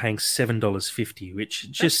scoring was paying $7.50,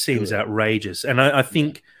 which just seems outrageous. And I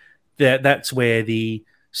think that's where the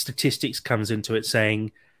statistics comes into it,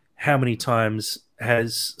 saying how many times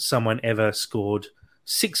has someone ever scored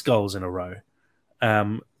 6 goals in a row.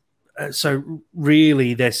 So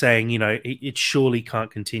really they're saying, it surely can't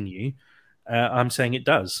continue. I'm saying it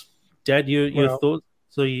does. Dad, your thoughts?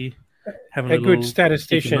 So you have a good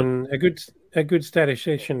statistician, a good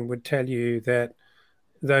statistician would tell you that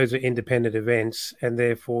those are independent events and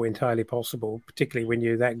therefore entirely possible, particularly when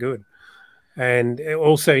you're that good. And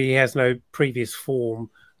also he has no previous form,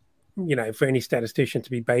 for any statistician to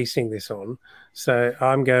be basing this on. So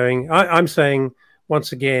I'm saying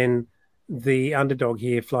once again, the underdog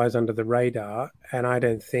here flies under the radar, and I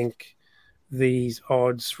don't think these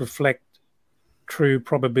odds reflect true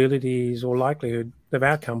probabilities or likelihood of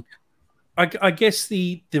outcome. I guess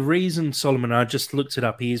the reason, Solomon, I just looked it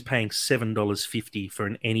up, he is paying $7.50 for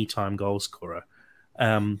an anytime goal scorer.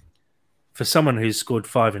 For someone who's scored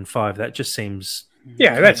 5 and 5, that just seems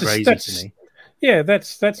crazy to me. Yeah,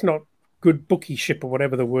 that's not good bookieship or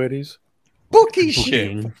whatever the word is.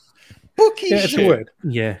 Bookieship. Yeah, it's a word.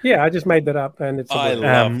 Yeah. Yeah, I just made that up, and it's a I word.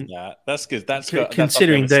 love that. That's good.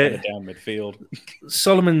 Considering that down midfield.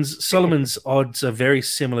 Solomon's odds are very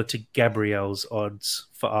similar to Gabriel's odds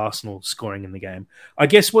for Arsenal scoring in the game. I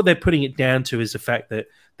guess what they're putting it down to is the fact that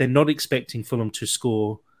they're not expecting Fulham to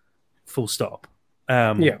score full stop.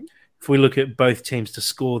 If we look at both teams to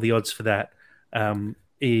score, the odds for that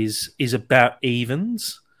is about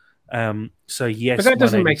evens. So yes, but that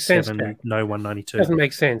doesn't make sense. No, 192 doesn't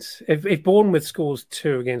make sense. If Bournemouth scores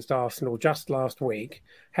 2 against Arsenal just last week,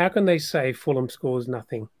 how can they say Fulham scores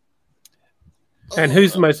nothing? And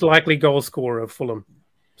who's the most likely goal scorer of Fulham?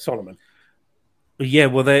 Solomon. Yeah,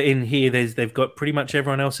 well, they're in here. They've got pretty much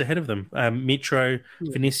everyone else ahead of them: Mitro,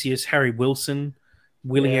 Vinicius, Harry Wilson,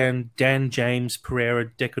 Willian, Dan James, Pereira,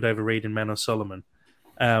 Decordova-Reid, and Manos Solomon.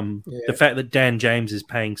 The fact that Dan James is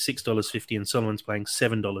paying $6.50 and Solomon's paying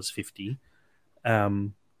 $7.50,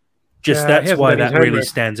 that's why that really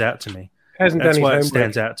stands out to me. That's why it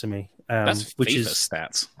stands out to me. That's which FIFA is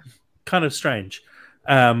stats. Kind of strange.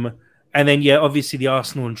 And then obviously the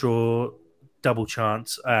Arsenal and draw double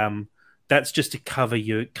chance. That's just to cover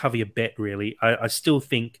your bet. Really, I still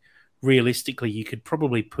think realistically you could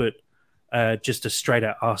probably put just a straight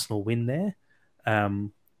out Arsenal win there.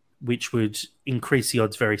 Which would increase the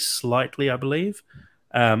odds very slightly, I believe.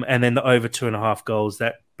 And then the over 2.5 goals,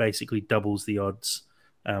 that basically doubles the odds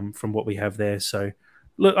from what we have there. So,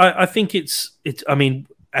 look, I think it's. I mean,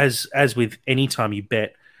 as with any time you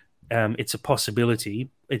bet, it's a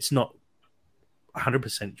possibility. It's not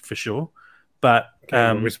 100% for sure, but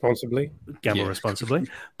gamble responsibly.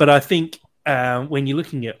 But I think when you're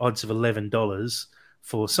looking at odds of $11.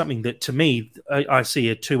 For something that, to me, I see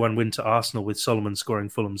a 2-1 win to Arsenal with Solomon scoring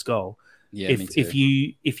Fulham's goal. Yeah, if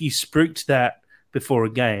you spruiked that before a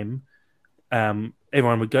game,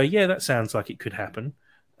 everyone would go, "Yeah, that sounds like it could happen."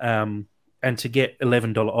 And to get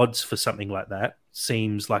 $11 odds for something like that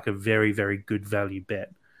seems like a very, very good value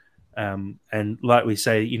bet. And like we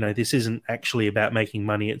say, this isn't actually about making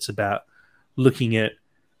money; it's about looking at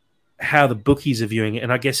how the bookies are viewing it,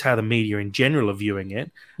 and I guess how the media in general are viewing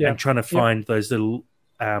it, and trying to find those little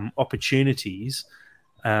opportunities.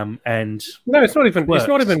 And no, it's not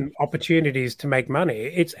even opportunities to make money.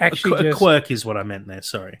 It's actually a quirk is what I meant there.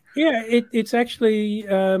 Sorry. Yeah, it's actually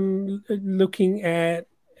looking at.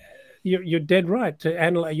 You're dead right to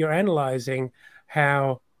analyze. You're analyzing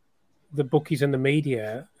how the bookies and the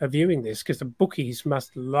media are viewing this, because the bookies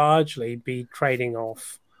must largely be trading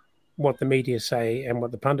off what the media say and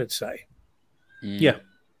what the pundits say. Yeah.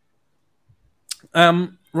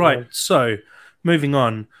 Right. So moving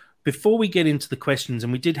on, before we get into the questions,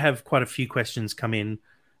 and we did have quite a few questions come in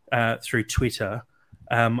through Twitter,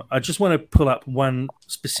 I just want to pull up one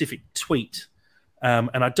specific tweet. And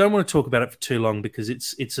I don't want to talk about it for too long because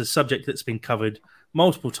it's a subject that's been covered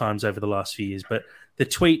multiple times over the last few years, but the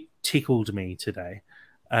tweet tickled me today.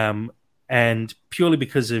 And purely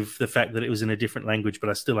because of the fact that it was in a different language, but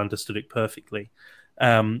I still understood it perfectly.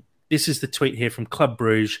 This is the tweet here from Club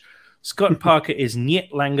Bruges. Scott Parker is niet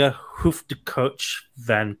langer hoofdcoach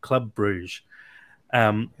van Club Bruges.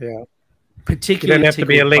 Particularly, you don't have to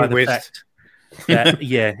be a linguist.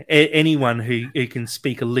 Anyone who can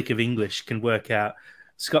speak a lick of English can work out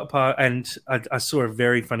Scott Parker. And I saw a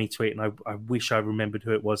very funny tweet, and I wish I remembered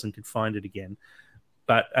who it was and could find it again.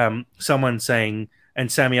 But someone saying,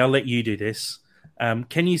 and Sammy, I'll let you do this.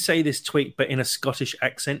 Can you say this tweet, but in a Scottish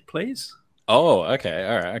accent, please? Oh, okay.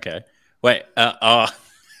 All right. Okay. Wait.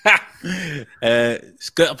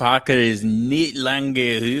 Scott Parker is niet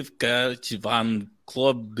langer hoofdcoach van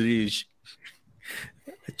Club Bruges.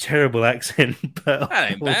 A terrible accent, but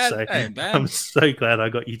that ain't bad. That ain't bad. I'm so glad I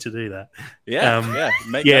got you to do that.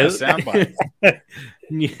 Make that a soundbite.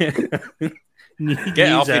 Get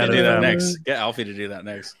Alfie to do that next. Get Alfie to do that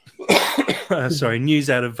next. Sorry, news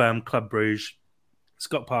out of Club Bruges.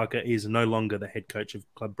 Scott Parker is no longer the head coach of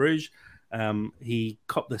Club Bruges. He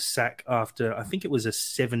copped the sack after, I think it was a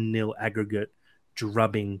 7-0 aggregate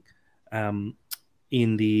drubbing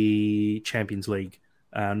in the Champions League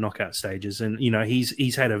knockout stages. And,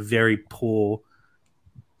 he's had a very poor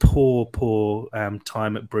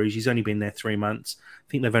time at Bruges. He's only been there 3 months. I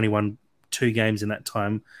think they've only won 2 games in that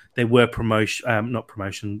time. They were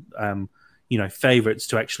favourites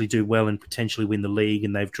to actually do well and potentially win the league,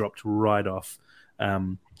 and they've dropped right off.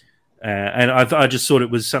 And I just thought it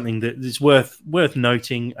was something that is worth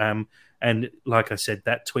noting. And like I said,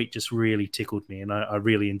 that tweet just really tickled me, and I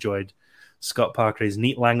really enjoyed Scott Parker's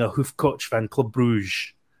Niet langer hoofdcoach van Club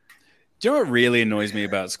Brugge. Do you know what really annoys me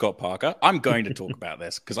about Scott Parker? I'm going to talk about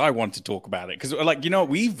this because I want to talk about it. Because, like, you know,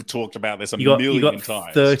 we've talked about this a million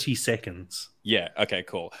times. 30 seconds. Yeah, okay,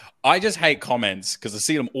 cool. I just hate comments because I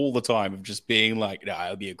see them all the time of just being like, no,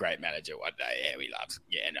 he'll be a great manager one day. Yeah, we love,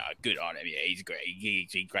 yeah, no, good on him. Yeah, he's great.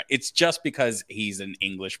 He's great. It's just because he's an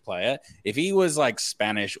English player. If he was like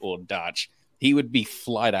Spanish or Dutch, he would be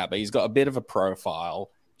flight out, but he's got a bit of a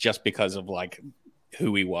profile just because of like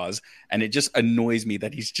who he was, and it just annoys me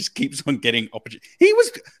that he just keeps on getting opportunity.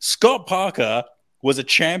 Scott Parker was a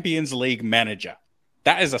Champions League manager.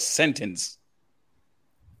 That is a sentence.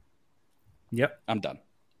 Yep, I'm done.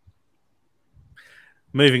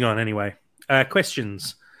 Moving on anyway.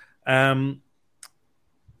 Questions. Sammy,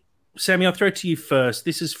 I'll throw it to you first.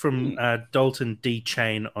 This is from Dalton D.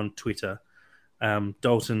 Chain on Twitter.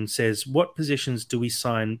 Dalton says, what positions do we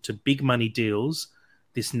sign to big money deals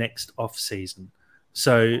this next off season?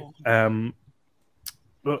 So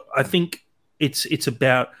I think it's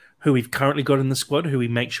about who we've currently got in the squad, who we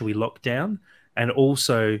make sure we lock down, and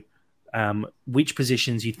also which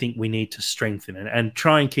positions you think we need to strengthen, and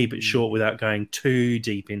try and keep it short without going too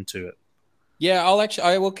deep into it. Yeah,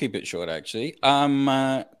 I will keep it short, actually.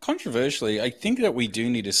 Controversially, I think that we do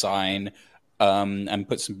need to sign and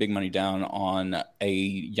put some big money down on a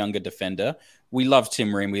younger defender. We love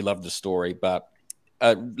Tim Ream, we love the story, but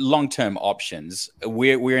long-term options,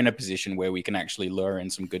 we're in a position where we can actually lure in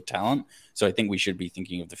some good talent. So I think we should be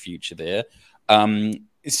thinking of the future there.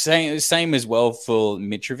 Same as well for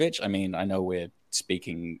Mitrovic. I mean, I know we're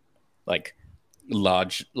speaking like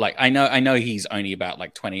large, like I know he's only about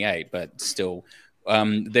like 28, but still,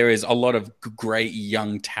 there is a lot of great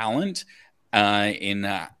young talent in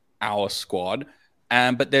our squad.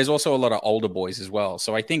 But there's also a lot of older boys as well.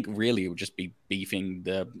 So I think really it would just be beefing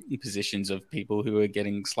the positions of people who are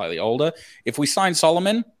getting slightly older. If we sign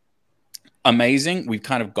Solomon, amazing. We've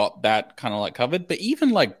kind of got that kind of like covered. But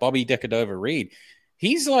even like Bobby Decordova-Reid,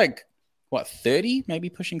 he's like, 30, maybe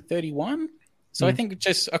pushing 31? So I think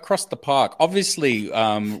just across the park, obviously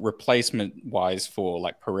replacement-wise for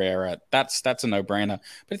like Pereira, that's a no-brainer.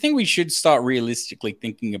 But I think we should start realistically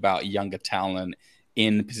thinking about younger talent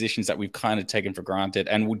in positions that we've kind of taken for granted,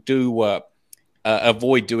 and we'll do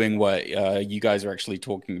avoid doing what you guys are actually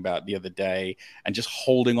talking about the other day, and just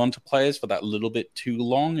holding on to players for that little bit too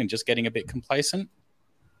long and just getting a bit complacent.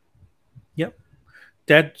 Yep.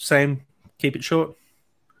 Dad, same. Keep it short.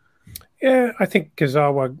 Yeah, I think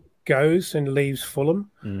Kazawa goes and leaves Fulham.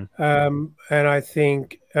 And I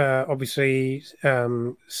think, obviously,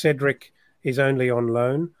 Cedric is only on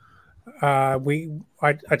loan.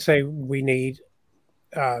 I'd say we need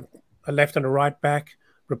a left and a right back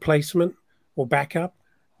replacement or backup.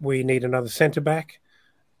 We need another centre back.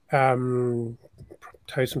 Tosin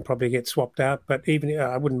probably gets swapped out, but even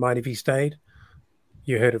I wouldn't mind if he stayed.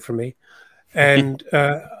 You heard it from me. And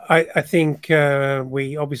I think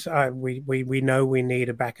we obviously we know we need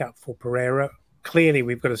a backup for Pereira. Clearly,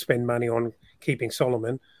 we've got to spend money on keeping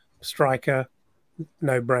Solomon, striker,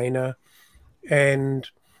 no brainer, and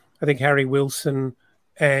I think Harry Wilson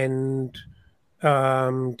and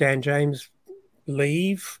Dan James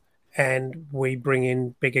leave, and we bring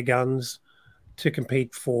in bigger guns to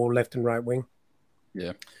compete for left and right wing.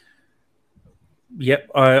 Yeah. Yep,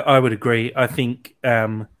 I would agree. I think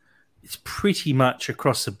it's pretty much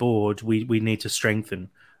across the board we need to strengthen.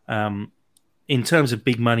 In terms of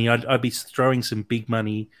big money, I'd be throwing some big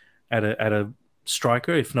money at a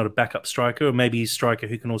striker, if not a backup striker, or maybe a striker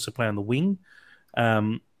who can also play on the wing.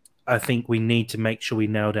 I think we need to make sure we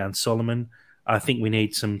nail down Solomon. I think we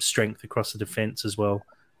need some strength across the defense as well.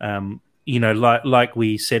 Like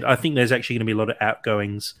we said, I think there's actually going to be a lot of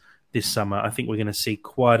outgoings this summer. I think we're going to see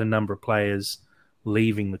quite a number of players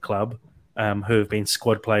leaving the club who have been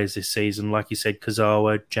squad players this season. Like you said,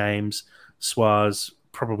 Kazawa, James, Suarez,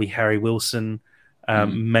 probably Harry Wilson,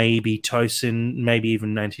 maybe Tosin, maybe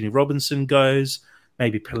even Anthony Robinson goes,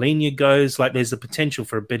 maybe Palhinha goes. Like there's the potential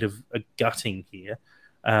for a bit of a gutting here.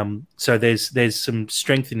 So there's some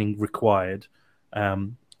strengthening required.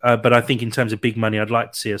 But I think in terms of big money, I'd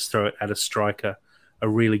like to see us throw it at a striker, a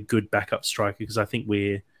really good backup striker, because I think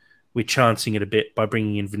we're chancing it a bit by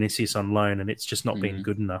bringing in Vinicius on loan, and it's just not been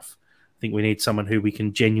good enough. I think we need someone who we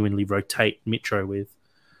can genuinely rotate Mitro with.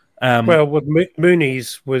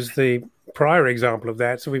 Muniz was the prior example of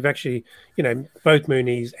that. So we've actually, both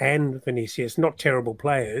Muniz and Vinicius, not terrible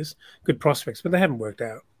players, good prospects, but they haven't worked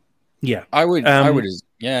out. Yeah, I would.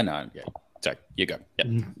 So you go. Yeah.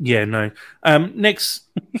 Yeah, no. Next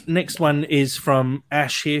one is from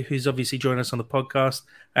Ash here, who's obviously joined us on the podcast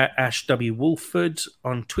at Ash W Wolford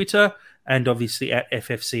on Twitter, and obviously at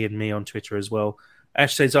FFC and me on Twitter as well.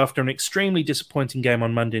 Ash says, after an extremely disappointing game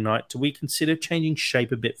on Monday night, do we consider changing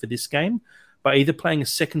shape a bit for this game by either playing a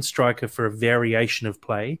second striker for a variation of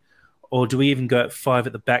play, or do we even go at 5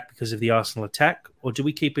 at the back because of the Arsenal attack, or do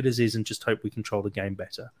we keep it as is and just hope we control the game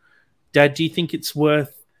better? Dad, do you think it's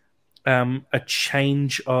worth a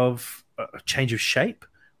change of shape,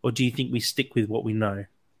 or do you think we stick with what we know?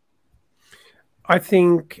 I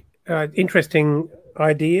think interesting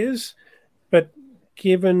ideas, but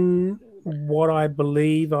given what I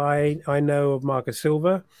believe I know of Marco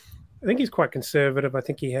Silva, I think he's quite conservative. I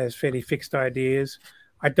think he has fairly fixed ideas.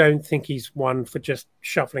 I don't think he's one for just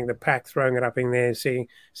shuffling the pack, throwing it up in there, seeing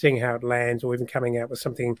how it lands, or even coming out with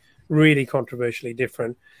something really controversially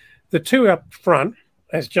different. The two up front,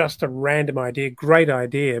 as just a random idea, great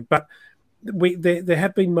idea, but there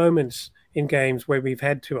have been moments in games where we've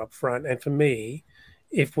had two up front, and for me,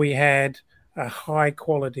 if we had a high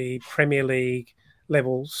quality Premier League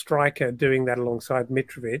level striker doing that alongside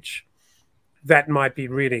Mitrovic, that might be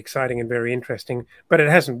really exciting and very interesting. But it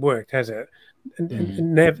hasn't worked, has it?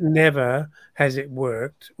 Never has it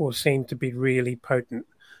worked or seemed to be really potent.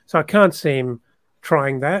 So I can't see him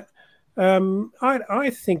trying that.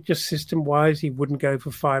 I think just system-wise, he wouldn't go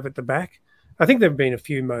for 5 at the back. I think there have been a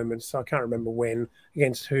few moments, I can't remember when,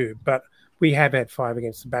 against who, but we have had 5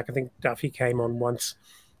 against the back. I think Duffy came on once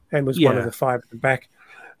and was one of the 5 at the back.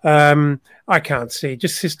 I can't see,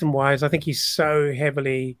 just system-wise, I think he's so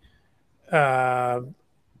heavily kind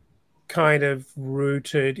of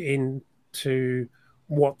rooted into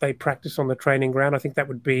what they practice on the training ground. I think that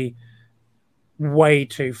would be way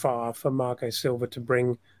too far for Marco Silva to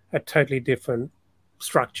bring a totally different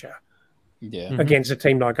structure against a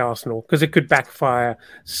team like Arsenal, because it could backfire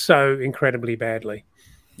so incredibly badly.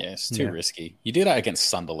 Yeah, it's too risky. You do that against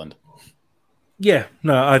Sunderland. Yeah,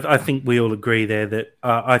 no, I think we all agree there that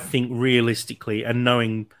I think realistically, and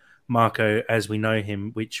knowing Marco as we know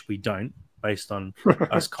him, which we don't, based on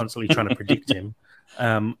us constantly trying to predict him,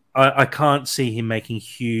 I can't see him making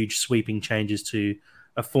huge sweeping changes to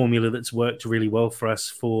a formula that's worked really well for us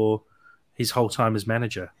for his whole time as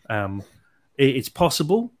manager. It's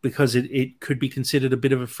possible because it could be considered a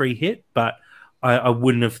bit of a free hit, but I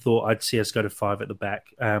wouldn't have thought I'd see us go to 5 at the back.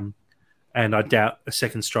 And I doubt a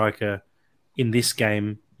second striker in this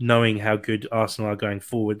game, knowing how good Arsenal are going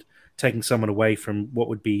forward, taking someone away from what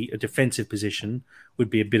would be a defensive position would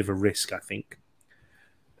be a bit of a risk, I think.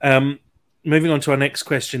 Moving on to our next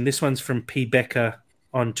question. This one's from P. Becker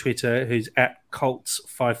on Twitter, who's at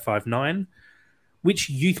Colts559. Which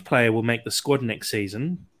youth player will make the squad next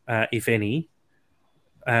season, if any?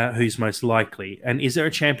 Who's most likely? And is there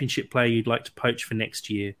a championship player you'd like to poach for next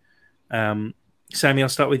year? Sammy, I'll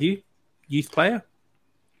start with you. Youth player?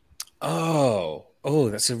 Oh,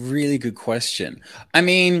 that's a really good question. I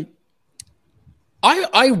mean,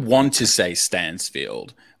 I want to say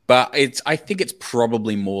Stansfield, but I think it's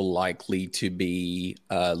probably more likely to be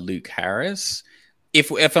Luke Harris.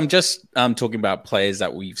 If I'm just talking about players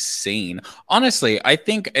that we've seen, honestly, I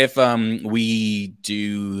think if we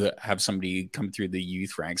do have somebody come through the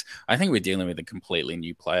youth ranks, I think we're dealing with a completely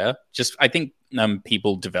new player. I think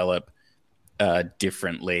people develop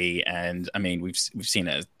differently, and I mean we've seen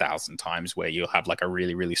it 1,000 times where you'll have like a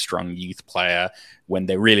really, really strong youth player when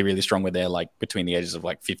they're really, really strong, where they're like between the ages of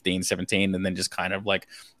like 15, 17, and then just kind of like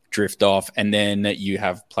drift off, and then you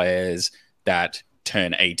have players that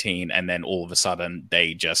turn 18 and then all of a sudden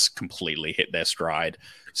they just completely hit their stride.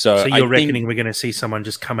 So you're reckoning we're going to see someone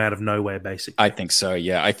just come out of nowhere, basically? I think so,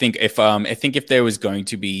 yeah. I think if there was going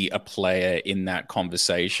to be a player in that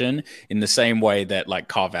conversation, in the same way that like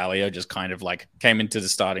Carvalho just kind of like came into the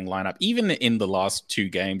starting lineup, even in the last 2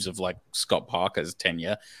 games of like Scott Parker's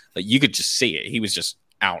tenure, like you could just see it. He was just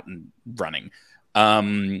out and running.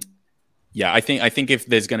 I think if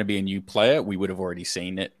there's going to be a new player, we would have already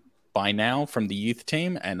seen it by now from the youth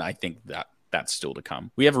team, and I think that's still to come.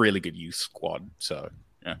 We have a really good youth squad, so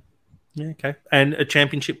yeah. Yeah, okay. And a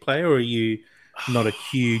championship player, or are you not a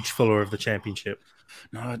huge follower of the championship?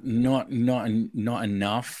 Not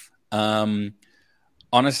enough.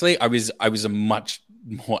 Honestly, I was a much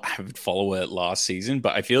more avid follower last season,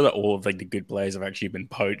 but I feel that all of like the good players have actually been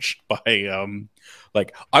poached by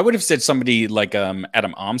like I would have said somebody like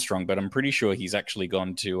Adam Armstrong, but I'm pretty sure he's actually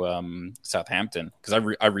gone to Southampton,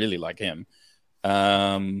 because I really like him.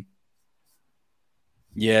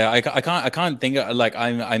 Yeah, I can't think of, like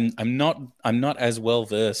I'm not as well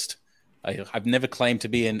versed. I've never claimed to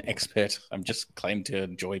be an expert. I'm just claimed to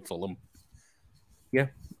enjoy Fulham. Yeah.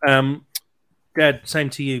 Dad, same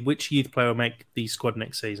to you. Which youth player will make the squad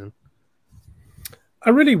next season? I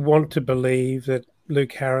really want to believe that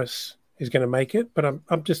Luke Harris is going to make it, but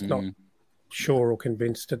I'm just not sure or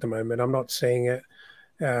convinced at the moment. I'm not seeing it.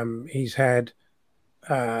 He's had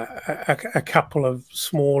a couple of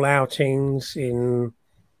small outings in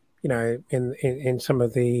some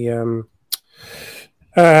of the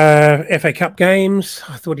FA Cup games.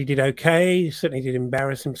 I thought he did okay. He certainly did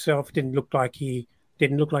embarrass himself. Didn't look like he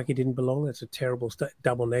didn't belong. That's a terrible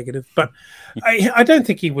double negative. But I don't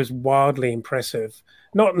think he was wildly impressive.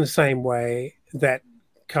 Not in the same way that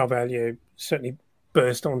Carvalho certainly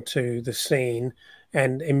burst onto the scene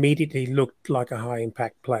and immediately looked like a high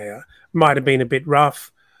impact player. Might have been a bit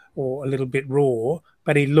rough or a little bit raw,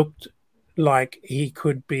 but he looked like he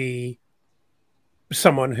could be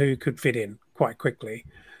someone who could fit in quite quickly.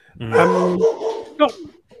 Not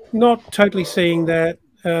totally seeing that.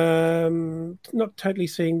 Not totally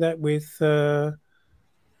seeing that with Luke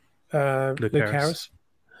Harris.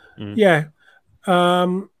 Yeah.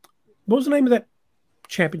 What was the name of that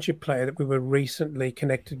championship player that we were recently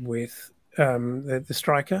connected with? The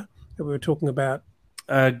striker that we were talking about.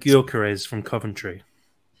 Gyökeres from Coventry.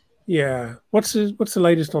 Yeah. What's the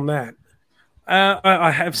latest on that?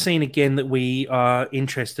 I have seen again that we are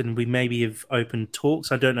interested and we maybe have opened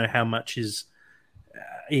talks. I don't know how much is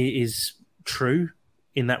true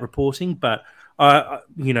in that reporting, but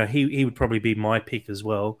he would probably be my pick as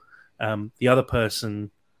well. The other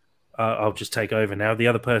person, I'll just take over now. The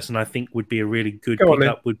other person I think would be a really good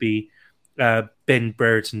pickup would be Ben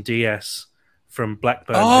Brereton Diaz from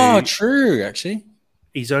Blackburn. Oh, true, actually.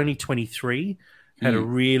 He's only 23. Had a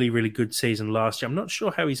really, really good season last year. I'm not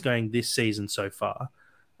sure how he's going this season so far.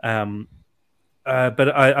 But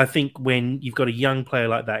I think when you've got a young player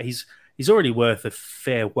like that, he's already worth a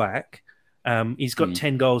fair whack. He's got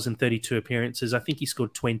 10 goals in 32 appearances. I think he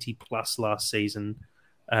scored 20 plus last season.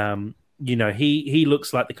 He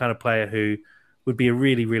looks like the kind of player who would be a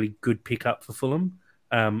really, really good pickup for Fulham.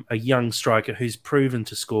 A young striker who's proven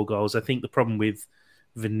to score goals. I think the problem with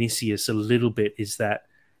Vinicius a little bit is that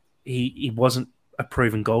he wasn't a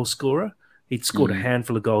proven goal scorer. He'd scored a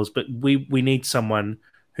handful of goals, but we need someone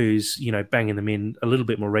who's banging them in a little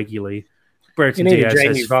bit more regularly. Brereton Diaz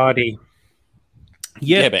Jamie Vardy.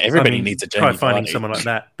 Yeah, but everybody needs a Jamie try finding Vardy. someone like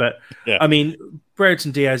that. But I mean,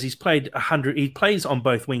 Brereton Diaz, he's played 100. He plays on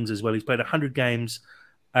both wings as well. He's played 100 games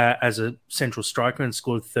as a central striker and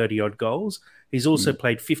scored 30 odd goals. He's also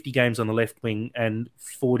played 50 games on the left wing and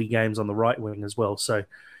 40 games on the right wing as well. So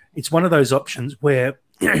it's one of those options where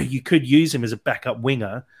you could use him as a backup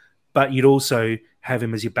winger, but you'd also have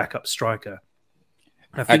him as your backup striker.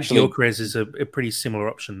 I think Gyökeres is a pretty similar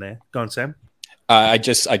option there. Go on, Sam. I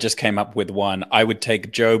just came up with one. I would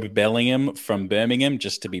take Jobe Bellingham from Birmingham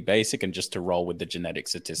just to be basic and just to roll with the genetic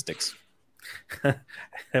statistics.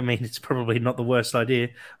 I mean, it's probably not the worst idea.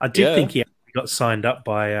 I did think he actually got signed up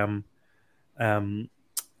by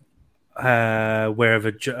wherever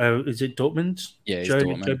is it Dortmund? Yeah,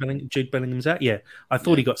 Jude Bellingham's at. Yeah, I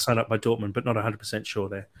thought he got signed up by Dortmund, but not 100% sure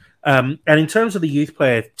there. And in terms of the youth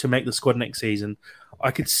player to make the squad next season,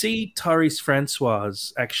 I could see Tyrese Francois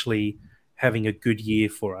actually having a good year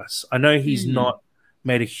for us. I know he's not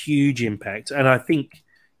made a huge impact, and I think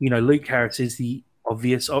Luke Harris is the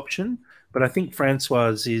obvious option, but I think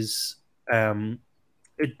Francois is a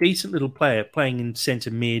decent little player playing in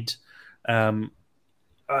centre mid.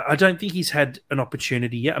 I don't think he's had an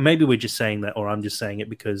opportunity yet. Maybe we're just saying that, or I'm just saying it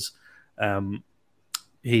because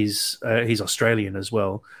he's Australian as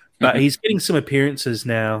well. But he's getting some appearances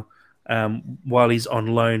now while he's on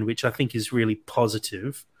loan, which I think is really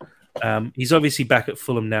positive. He's obviously back at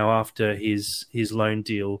Fulham now after his loan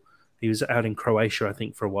deal. He was out in Croatia, I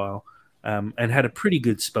think, for a while, and had a pretty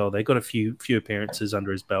good spell. They got a few appearances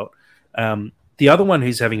under his belt. The other one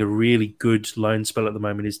who's having a really good loan spell at the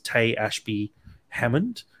moment is Tay Ashby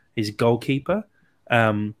Hammond. He's a goalkeeper.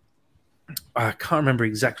 I can't remember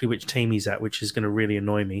exactly which team he's at, which is going to really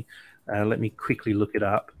annoy me. Let me quickly look it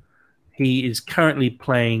up. He is currently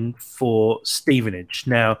playing for Stevenage.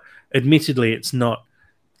 Now, admittedly, it's not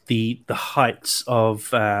the heights of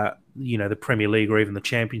the Premier League or even the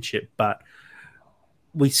Championship, but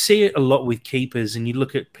we see it a lot with keepers. And you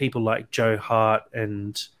look at people like Joe Hart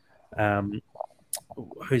and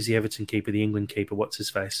who's the Everton keeper, the England keeper? What's his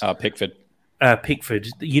face? Pickford. Pickford.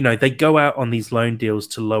 They go out on these loan deals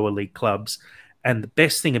to lower league clubs, and the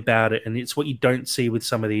best thing about it, and it's what you don't see with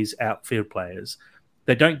some of these outfield players,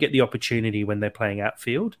 they don't get the opportunity when they're playing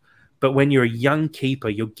outfield. But when you're a young keeper,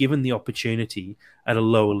 you're given the opportunity at a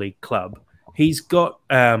lower league club. He's got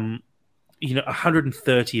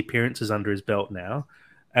 130 appearances under his belt now.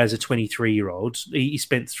 as a 23-year-old. He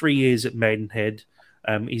spent 3 years at Maidenhead.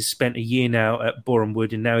 He's spent a year now at Boreham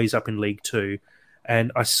Wood, and now he's up in League Two.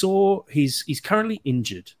 And I saw he's currently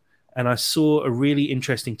injured, and I saw a really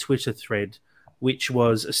interesting Twitter thread, which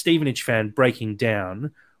was a Stevenage fan breaking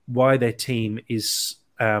down why their team is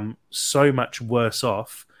so much worse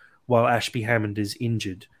off while Ashby Hammond is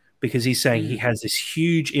injured, because he's saying he has this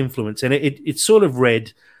huge influence. And it sort of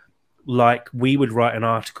read like we would write an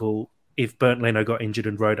article if Bernd Leno got injured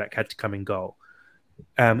and Rodak had to come in goal.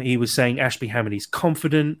 He was saying Ashby Hammond is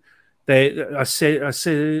confident. I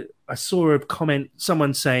saw a comment,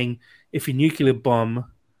 someone saying if a nuclear bomb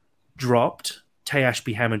dropped, Tay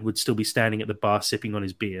Ashby Hammond would still be standing at the bar sipping on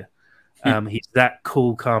his beer. He's that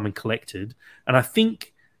cool, calm, and collected. And I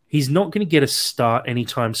think he's not going to get a start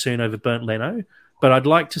anytime soon over Bernd Leno, but I'd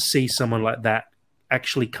like to see someone like that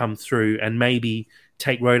actually come through and maybe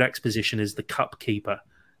take Rodak's position as the cup keeper.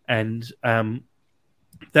 And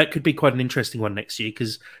that could be quite an interesting one next year,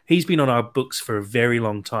 because he's been on our books for a very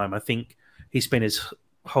long time. I think he spent his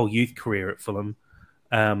whole youth career at Fulham.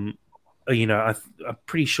 I'm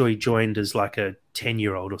pretty sure he joined as like a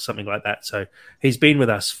 10-year-old or something like that. So he's been with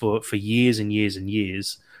us for years and years and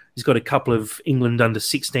years. He's got a couple of England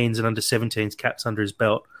under-16s and under-17s caps under his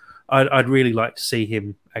belt. I'd really like to see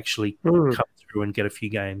him actually come through and get a few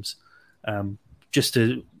games. Just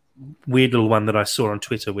a weird little one that I saw on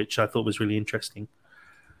Twitter, which I thought was really interesting.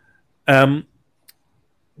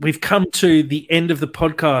 We've come to the end of the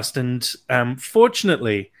podcast, and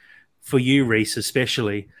fortunately for you, Reese,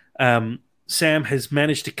 especially, Sam has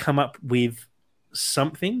managed to come up with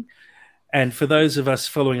something. And for those of us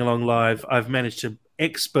following along live, I've managed to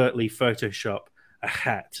expertly Photoshop a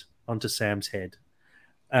hat onto Sam's head.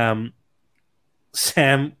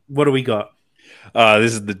 Sam, what do we got?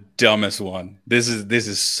 This is the dumbest one. This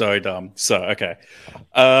is so dumb. So, okay.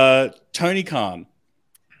 Tony Khan,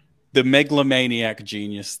 the megalomaniac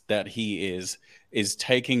genius that he is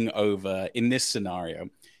taking over in this scenario.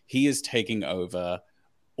 He is taking over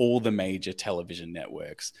all the major television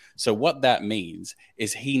networks. So what that means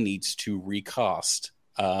is he needs to recast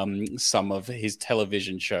some of his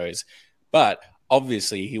television shows. But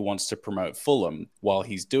obviously he wants to promote Fulham while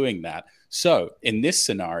he's doing that. So in this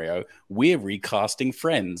scenario, we're recasting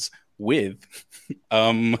Friends with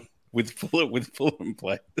Fulham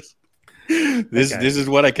players. This is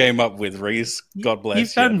what I came up with, Reese. God bless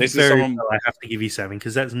You've done This very is well, I have to give you something,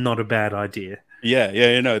 because that's not a bad idea.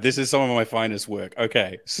 Yeah. This is some of my finest work.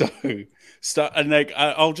 Okay, so start, and like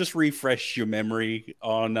I'll just refresh your memory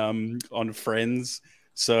on Friends.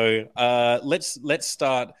 So let's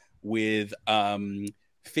start with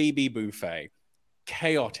Phoebe Buffay,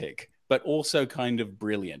 chaotic but also kind of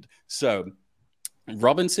brilliant. So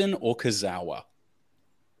Robinson or Kazawa?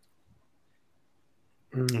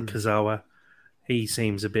 Kazawa. He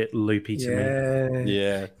seems a bit loopy to me.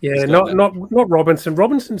 Yeah. Not Robinson.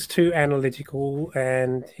 Robinson's too analytical,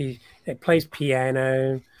 and he plays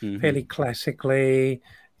piano fairly classically.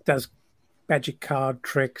 Does magic card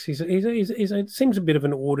tricks. He seems a bit of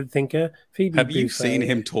an ordered thinker. Phoebe Have you Buffay, seen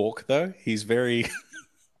him talk though? He's very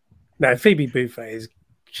No, Phoebe Buffay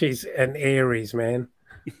she's an Aries, man.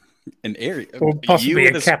 an Aries, or possibly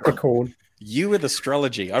a Capricorn. You with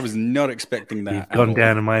astrology, I was not expecting that. You've gone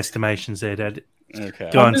down in my estimations there, Dad. Okay.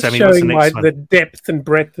 Go on, I'm just Sammy. What's the showing next one? the depth and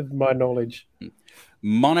breadth of my knowledge.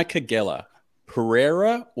 Monica Geller,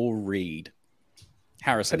 Pereira or Reed?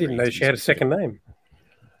 Harrison. I didn't Reed, know she had a second name.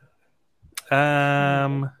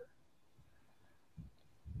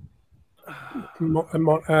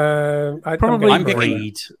 Probably I'm picking-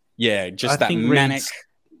 Reed. Yeah, just I that think manic Reed's-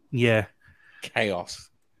 Yeah. chaos.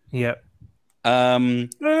 Yeah. See,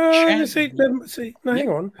 no, hang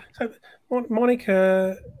on. So,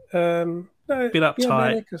 Monica, no, Bit uptight.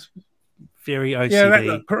 Monica's- Very yeah,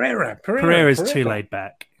 OCD. Pereira's too laid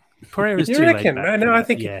back. Pereira's You too reckon? laid back. No, for I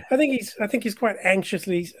that. think he's quite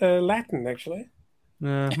anxiously Latin, actually.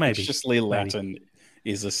 Maybe. Anxiously Latin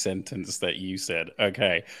is a sentence that you said.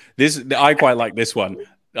 Okay. I quite like this one.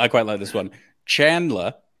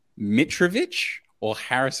 Chandler, Mitrovic, or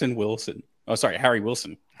Harrison Wilson? Oh, sorry, Harry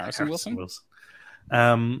Wilson. Harrison Wilson?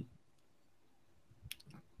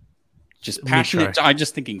 Just passionate. Mitro. I'm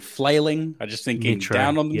just thinking flailing. I'm just thinking Mitro,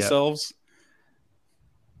 down on yeah. themselves.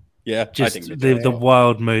 Yeah, I Just think Mitro. the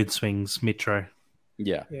wild mood swings, Mitro.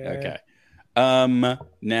 Yeah. Yeah. Okay.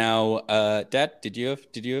 Now, Dad, did you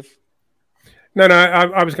have? No,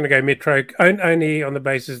 I was going to go Mitro, only on the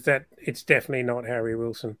basis that it's definitely not Harry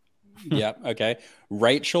Wilson. Yeah. Okay.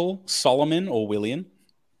 Rachel, Solomon, or William?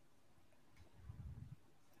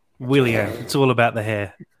 William. It's all about the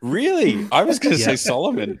hair. Really? I was going to Yeah. say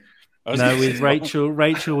Solomon. I was No, gonna with say-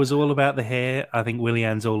 Rachel was all about the hair. I think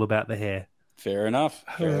Willian's all about the hair. Fair enough.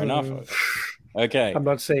 Fair enough. Okay. I'm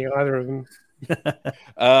not seeing either of them.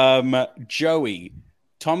 Joey,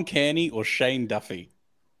 Tom Kearney or Shane Duffy?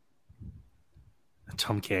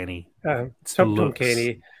 Tom Kearney. Tom looks.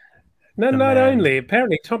 Kearney. No, The not man. only.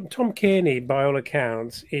 Apparently, Tom Kearney, by all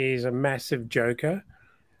accounts, is a massive joker,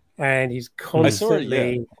 and he's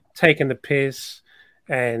constantly taking the piss.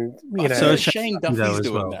 And you know, So Shane Duffy, though, Duffy's as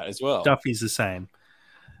doing well. that as well. Duffy's the same.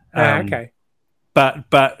 okay. But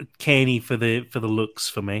Kearney for the looks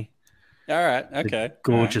for me. All right. The Okay.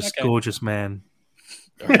 Gorgeous, All right, okay. gorgeous man.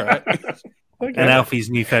 All right. Okay. And Alfie's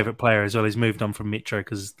new favorite player as well. He's moved on from Mitro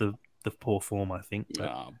because the poor form, I think. But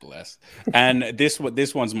Oh, bless. And this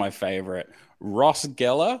one's my favorite. Ross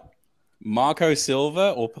Geller, Marco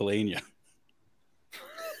Silva, or Polina?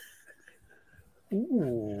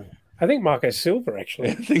 Ooh. I think Marco Silva, I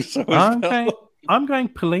actually. think so. I'm going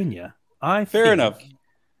Polina. Fair think, enough.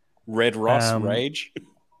 Red Ross Rage.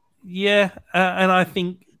 Yeah, and I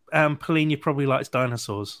think Polina probably likes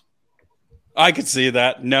dinosaurs. I could see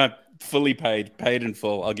that. No, fully paid in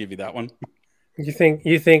full. I'll give you that one.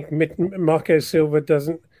 You think Marco Silva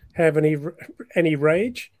doesn't have any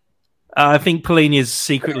rage? I think Polina is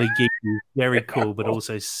secretly geeky, very cool, but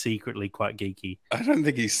also secretly quite geeky. I don't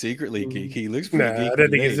think he's secretly geeky. He looks pretty No, geeky. I don't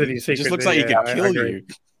think to he's me. any He just looks secretly- like he yeah, could I kill agree. you.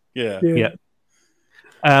 Yeah. Yeah.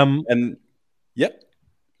 And yep.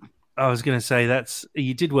 I was going to say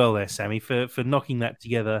you did well there, Sammy, for knocking that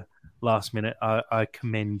together last minute. I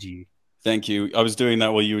commend you. Thank you. I was doing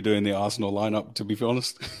that while you were doing the Arsenal lineup, to be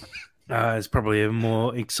honest. It's probably a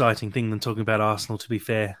more exciting thing than talking about Arsenal, to be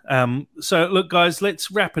fair. So, look, guys,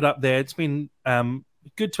 let's wrap it up there. It's been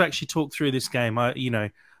good to actually talk through this game. I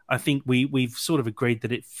think we've sort of agreed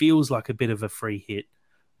that it feels like a bit of a free hit,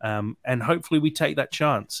 and hopefully we take that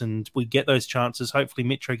chance and we get those chances. Hopefully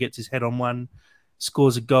Mitro gets his head on one,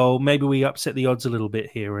 scores a goal. Maybe we upset the odds a little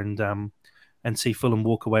bit here and see Fulham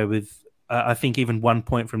walk away with. I think even 1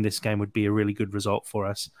 point from this game would be a really good result for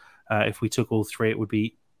us. If we took all three, it would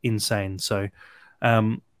be insane. So,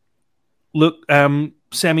 look,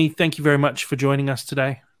 Sammy, thank you very much for joining us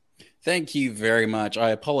today. Thank you very much. I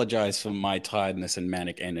apologize for my tiredness and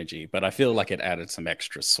manic energy, but I feel like it added some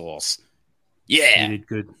extra sauce. Yeah. You did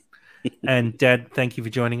good. And Dad, thank you for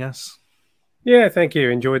joining us. Yeah, thank you.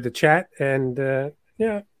 Enjoyed the chat, and good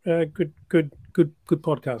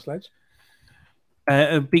podcast, lads.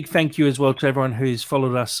 A big thank you as well to everyone who's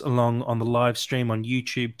followed us along on the live stream on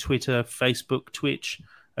YouTube, Twitter, Facebook, Twitch.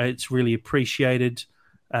 It's really appreciated.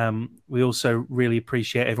 We also really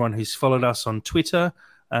appreciate everyone who's followed us on Twitter.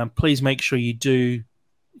 Please make sure you do,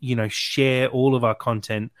 share all of our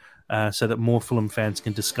content so that more Fulham fans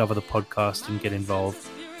can discover the podcast and get involved.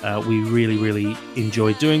 We really, really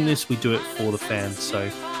enjoy doing this. We do it for the fans. So,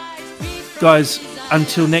 guys,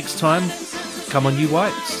 until next time, come on, you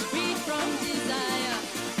Whites.